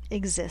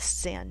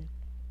exists in.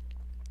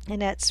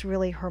 And that's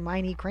really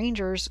Hermione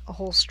Granger's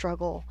whole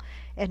struggle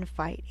and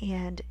fight,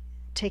 and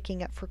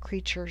taking up for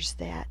creatures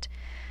that,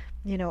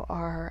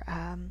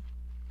 are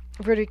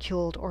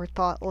ridiculed or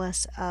thought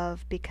less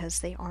of because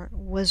they aren't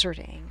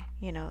wizarding.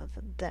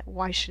 that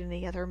why should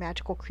any other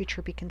magical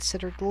creature be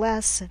considered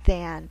less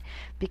than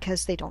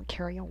because they don't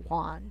carry a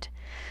wand?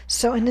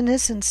 So in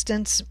this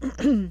instance,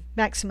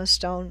 Maximus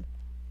Stone,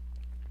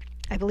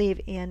 I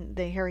believe in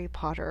the Harry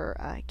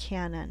Potter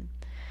canon,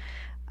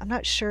 I'm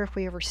not sure if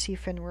we ever see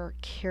Fenrir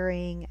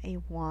carrying a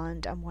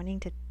wand. I'm wanting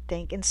to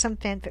think. In some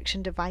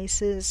fanfiction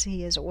devices,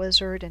 he is a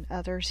wizard, and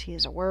others, he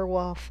is a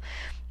werewolf.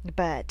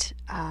 But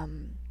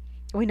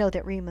we know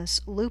that Remus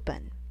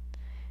Lupin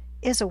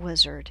is a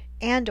wizard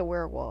and a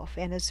werewolf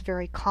and is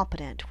very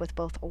competent with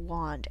both a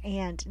wand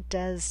and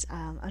does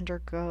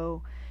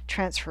undergo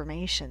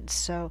transformations.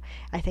 So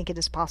I think it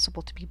is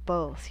possible to be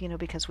both,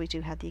 because we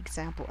do have the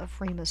example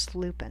of Remus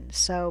Lupin.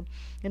 So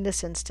in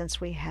this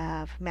instance, we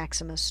have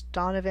Maximus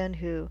Donovan,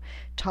 who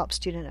top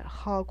student at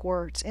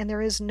Hogwarts, and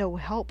there is no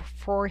help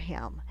for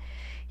him.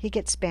 He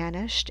gets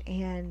banished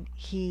and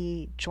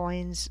he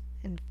joins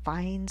and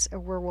finds a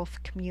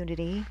werewolf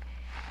community,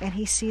 and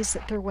he sees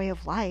that their way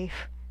of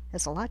life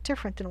is a lot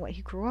different than what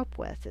he grew up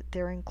with, that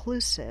they're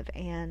inclusive,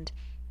 and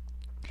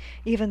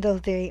even though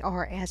they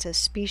are as a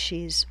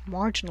species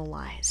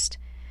marginalized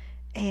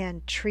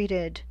and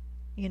treated,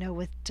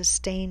 with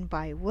disdain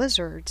by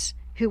wizards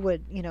who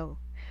would,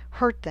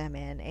 hurt them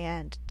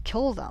and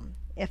kill them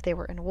if they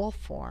were in wolf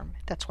form.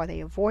 That's why they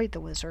avoid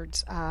the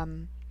wizards,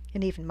 and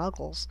even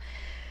muggles.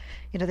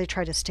 They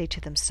try to stay to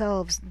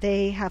themselves.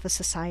 They have a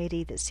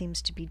society that seems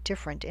to be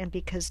different, and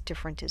because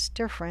different is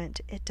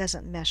different, it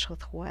doesn't mesh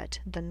with what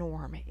the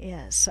norm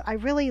is. So I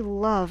really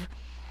love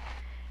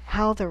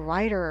how the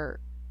writer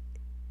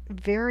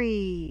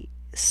very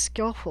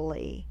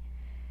skillfully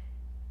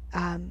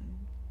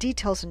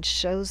details and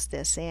shows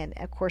this, and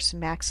of course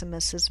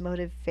Maximus's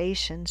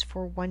motivations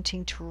for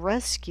wanting to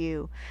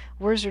rescue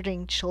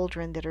wizarding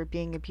children that are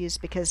being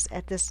abused, because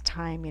at this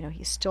time,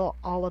 he's still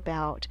all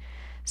about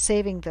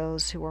saving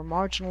those who are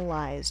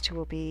marginalized, who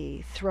will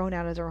be thrown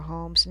out of their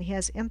homes, and he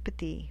has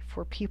empathy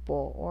for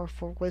people or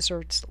for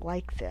wizards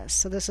like this.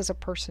 So this is a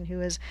person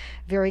who is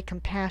very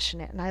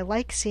compassionate, and I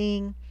like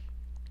seeing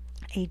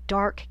a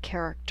dark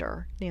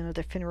character.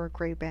 The Fenrir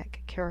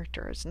Greyback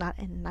character is not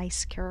a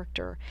nice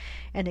character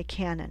in a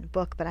canon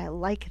book, but I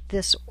like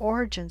this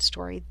origin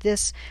story,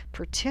 this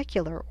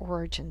particular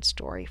origin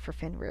story for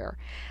Fenrir.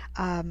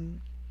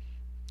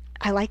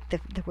 I like the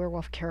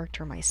werewolf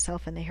character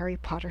myself in the Harry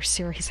Potter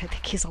series. I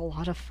think he's a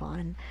lot of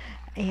fun,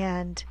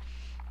 and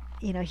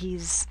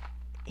he's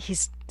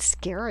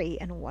scary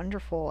and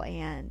wonderful,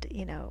 and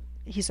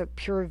he's a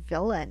pure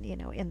villain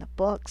in the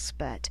books.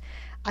 But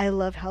I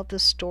love how the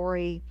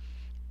story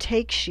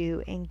takes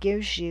you and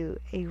gives you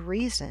a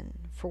reason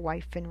for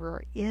why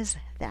Fenrir is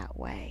that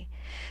way.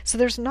 So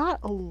there's not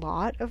a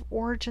lot of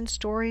origin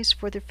stories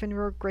for the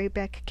Fenrir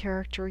Greyback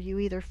character. You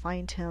either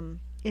find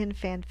him in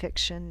fan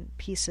fiction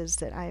pieces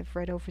that I've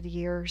read over the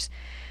years.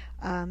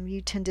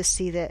 You tend to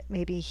see that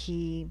maybe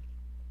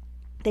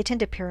they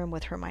tend to pair him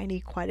with Hermione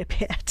quite a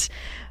bit,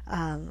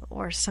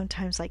 or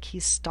sometimes like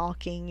he's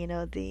stalking,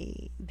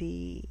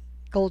 the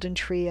Golden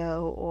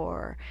Trio,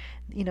 or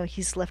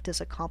he's left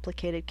as a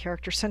complicated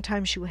character.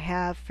 Sometimes you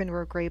have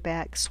Fenrir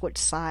Greyback switch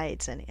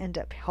sides and end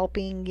up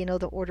helping,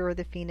 the Order of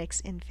the Phoenix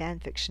in fan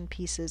fiction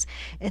pieces.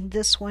 And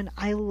this one,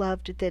 I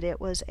loved that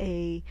it was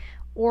a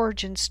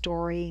origin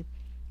story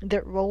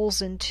that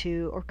rolls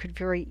into, or could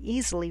very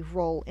easily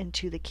roll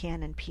into, the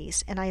canon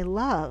piece. And I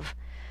love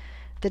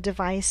the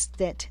device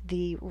that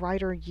the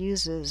writer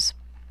uses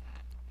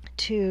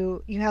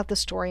to, you have the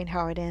story and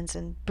how it ends,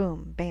 and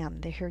boom,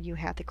 bam, here you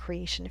have the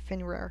creation of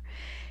Fenrir.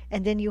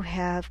 And then you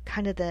have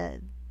kind of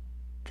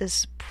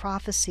this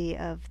prophecy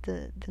of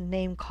the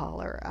name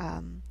caller,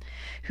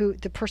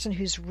 the person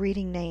who's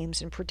reading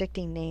names and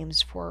predicting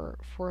names for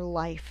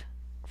life,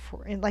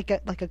 and like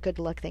a good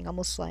luck thing,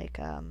 almost like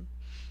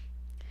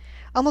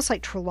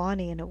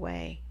Trelawney in a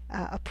way,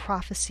 a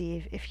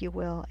prophecy, if you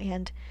will.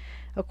 And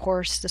of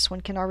course, this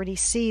one can already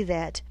see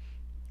that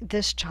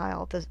this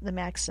child, the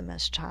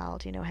Maximus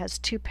child, has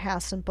two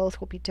paths, and both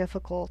will be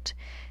difficult.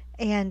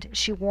 And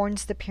she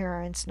warns the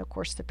parents, and of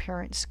course the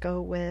parents go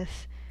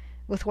with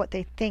what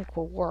they think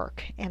will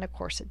work, and of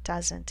course it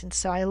doesn't. And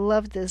so I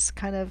love this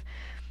kind of,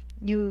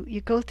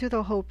 you go through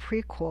the whole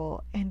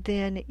prequel, and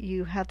then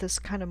you have this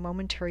kind of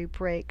momentary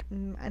break.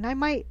 And I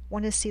might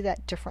want to see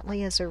that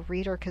differently as a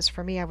reader, because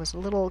for me, I was a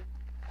little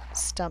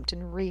stumped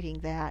in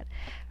reading that,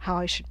 how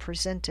I should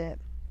present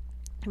it.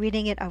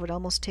 Reading it, I would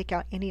almost take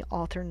out any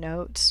author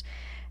notes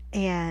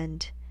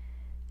and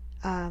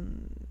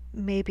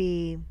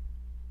maybe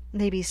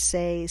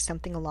say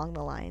something along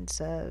the lines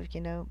of,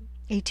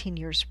 18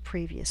 years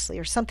previously,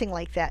 or something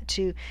like that,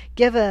 to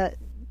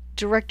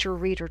direct your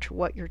reader to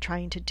what you're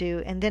trying to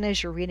do. And then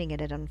as you're reading it,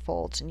 it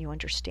unfolds and you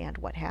understand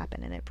what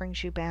happened, and it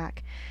brings you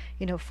back,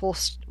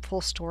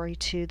 full story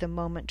to the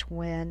moment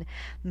when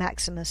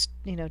Maximus,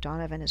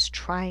 Donovan is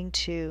trying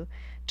to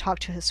talk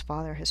to his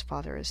father. His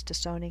father is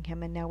disowning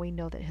him, and now we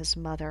know that his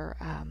mother,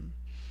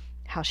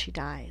 how she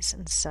dies.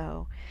 And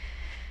so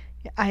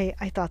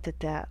I thought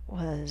that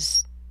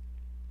was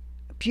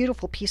a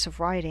beautiful piece of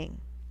writing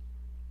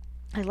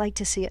I like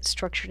to see it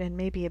structured in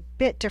maybe a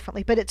bit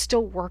differently, but it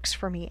still works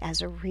for me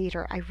as a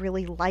reader. I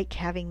really like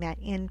having that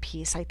end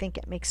piece. I think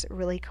it makes it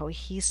really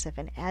cohesive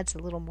and adds a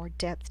little more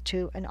depth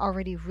to an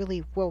already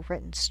really well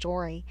written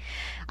story.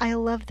 I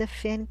love the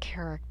Finn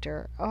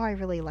character. Oh, I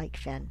really like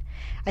Finn.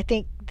 I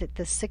think that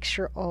the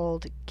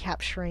 6-year-old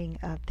capturing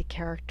of the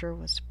character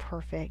was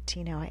perfect,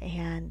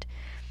 and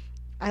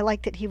I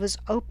like that he was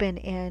open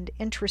and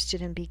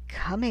interested in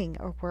becoming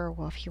a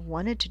werewolf. He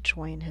wanted to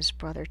join his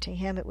brother. To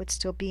him, it would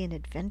still be an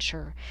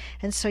adventure.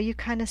 And so you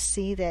kind of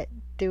see that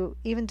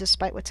even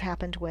despite what's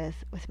happened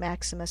with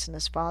Maximus and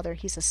his father,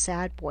 he's a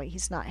sad boy.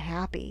 He's not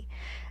happy,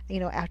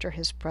 after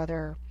his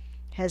brother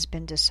has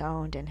been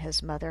disowned and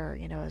his mother,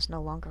 is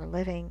no longer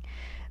living.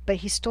 But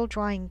he's still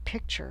drawing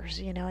pictures,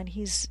 and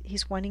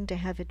he's wanting to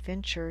have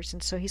adventures.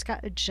 And so he's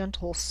got a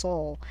gentle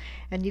soul.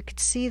 And you could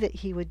see that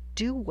he would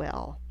do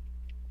well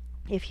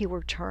if he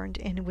were turned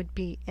and would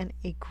be in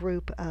a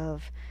group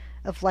of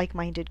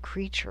like-minded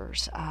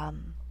creatures.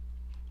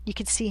 You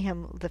could see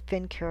him, the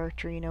Finn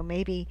character,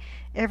 maybe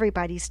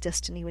everybody's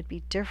destiny would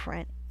be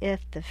different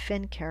if the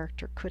Finn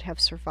character could have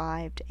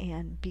survived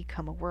and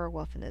become a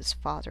werewolf and his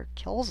father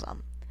kills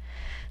him.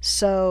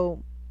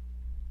 So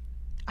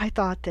I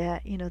thought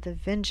that, the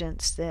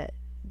vengeance that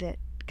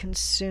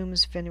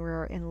consumes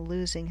Fenrir in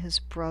losing his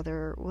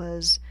brother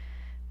was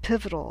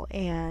pivotal,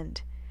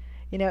 and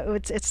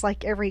it's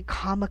like every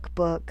comic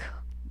book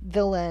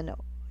villain,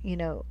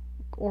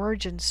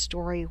 origin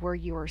story where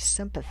you are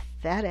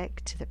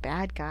sympathetic to the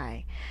bad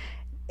guy.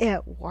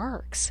 It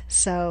works.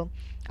 So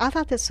I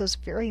thought this was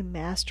very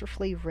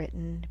masterfully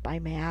written by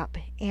Map,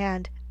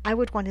 and I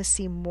would want to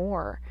see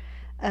more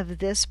of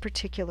this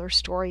particular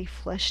story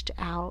fleshed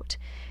out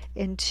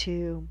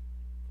into,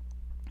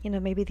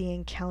 maybe the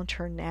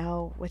encounter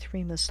now with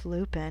Remus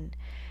Lupin.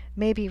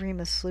 Maybe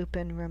Remus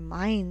Lupin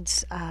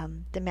reminds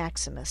the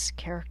Maximus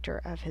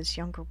character of his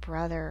younger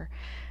brother.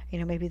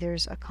 Maybe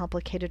there's a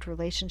complicated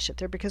relationship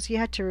there, because you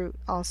have to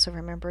also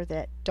remember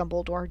that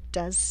Dumbledore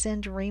does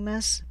send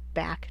Remus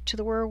back to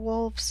the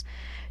werewolves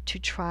to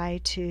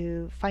try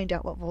to find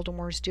out what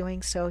Voldemort's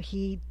doing. So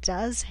he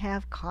does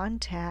have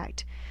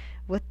contact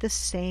with the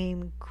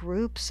same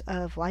groups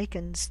of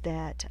Lycans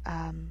that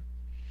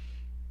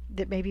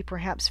maybe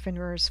perhaps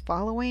Fenrir is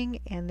following,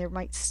 and there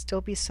might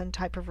still be some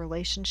type of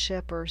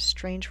relationship or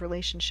strange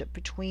relationship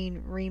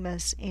between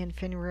Remus and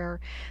Fenrir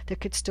that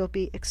could still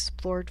be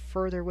explored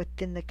further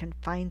within the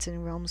confines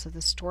and realms of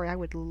the story. I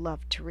would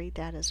love to read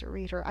that as a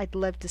reader. I'd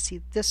love to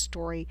see this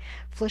story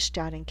fleshed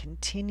out and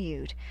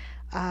continued,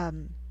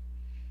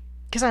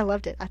 because I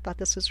loved it. I thought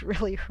this was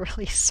really,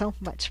 really so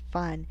much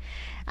fun.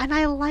 And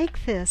I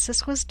like this.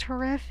 This was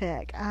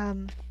terrific. I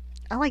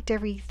liked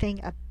everything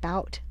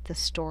about the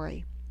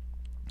story.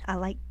 I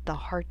liked the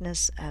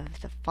hardness of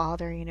the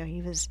father.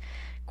 He was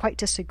quite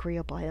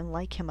disagreeable. I didn't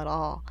like him at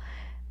all.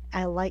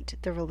 I liked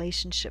the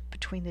relationship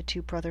between the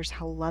two brothers,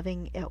 how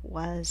loving it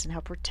was and how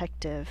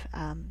protective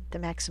the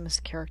Maximus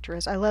character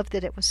is. I love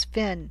that it was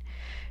Finn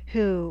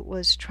who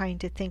was trying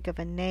to think of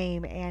a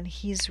name, and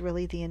he's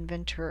really the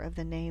inventor of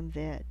the name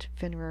that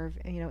Fenrir,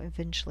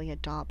 eventually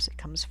adopts. It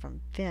comes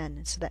from Finn,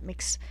 and so that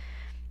makes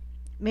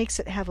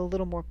it have a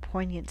little more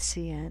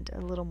poignancy and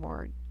a little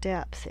more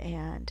depth,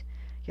 and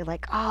you're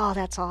like, oh,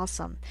 that's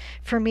awesome.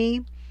 For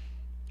me,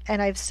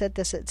 and I've said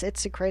this,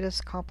 it's the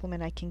greatest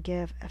compliment I can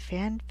give a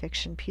fan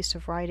fiction piece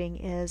of writing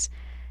is,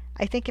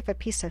 I think if a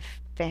piece of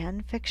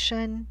fan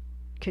fiction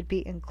could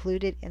be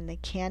included in the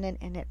canon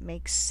and it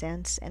makes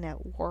sense and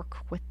it work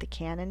with the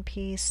canon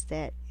piece,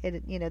 that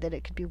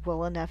it could be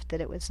well enough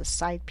that it was a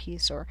side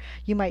piece, or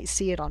you might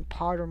see it on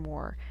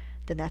Pottermore,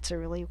 then that's a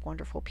really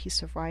wonderful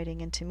piece of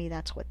writing, and to me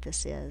that's what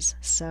this is.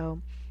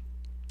 So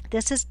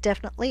this is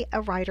definitely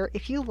a writer.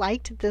 If you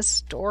liked this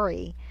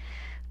story,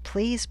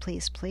 please,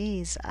 please,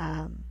 please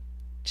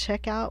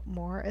check out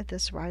more of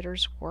this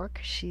writer's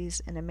work.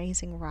 She's an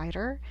amazing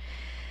writer.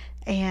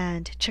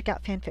 And check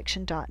out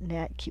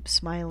fanfiction.net. Keep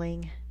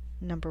Smiling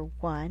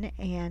 #1.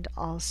 And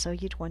also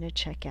you'd want to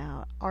check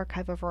out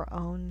Archive of Our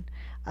Own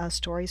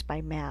stories by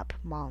Map.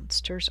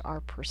 Monsters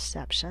Are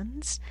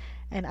Perceptions.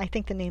 And I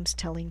think the name's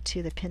telling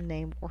too. The pen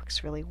name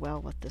works really well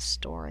with the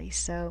story.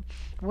 So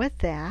with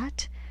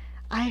that,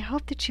 I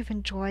hope that you've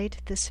enjoyed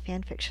this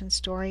fanfiction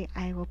story.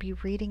 I will be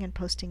reading and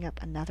posting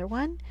up another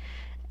one,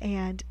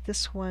 and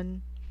this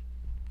one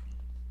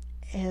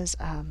is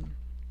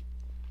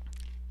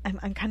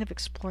I'm kind of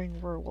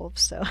exploring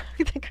werewolves, so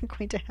I think I'm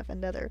going to have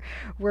another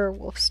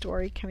werewolf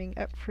story coming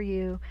up for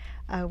you.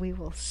 We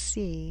will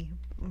see.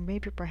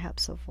 Maybe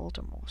perhaps a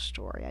Voldemort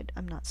story.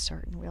 I'm not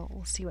certain.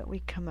 We'll see what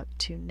we come up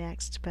to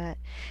next. But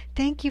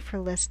thank you for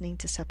listening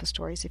to Seppa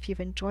Stories. If you've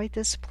enjoyed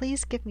this,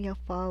 please give me a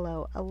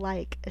follow, a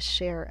like, a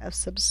share, a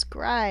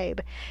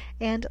subscribe,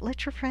 and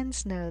let your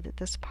friends know that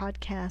this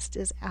podcast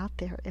is out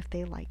there if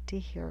they like to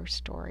hear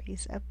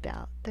stories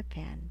about the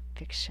fan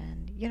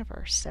fiction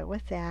universe. So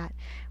with that,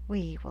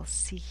 we will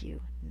see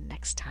you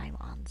next time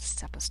on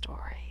Seppa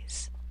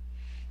Stories.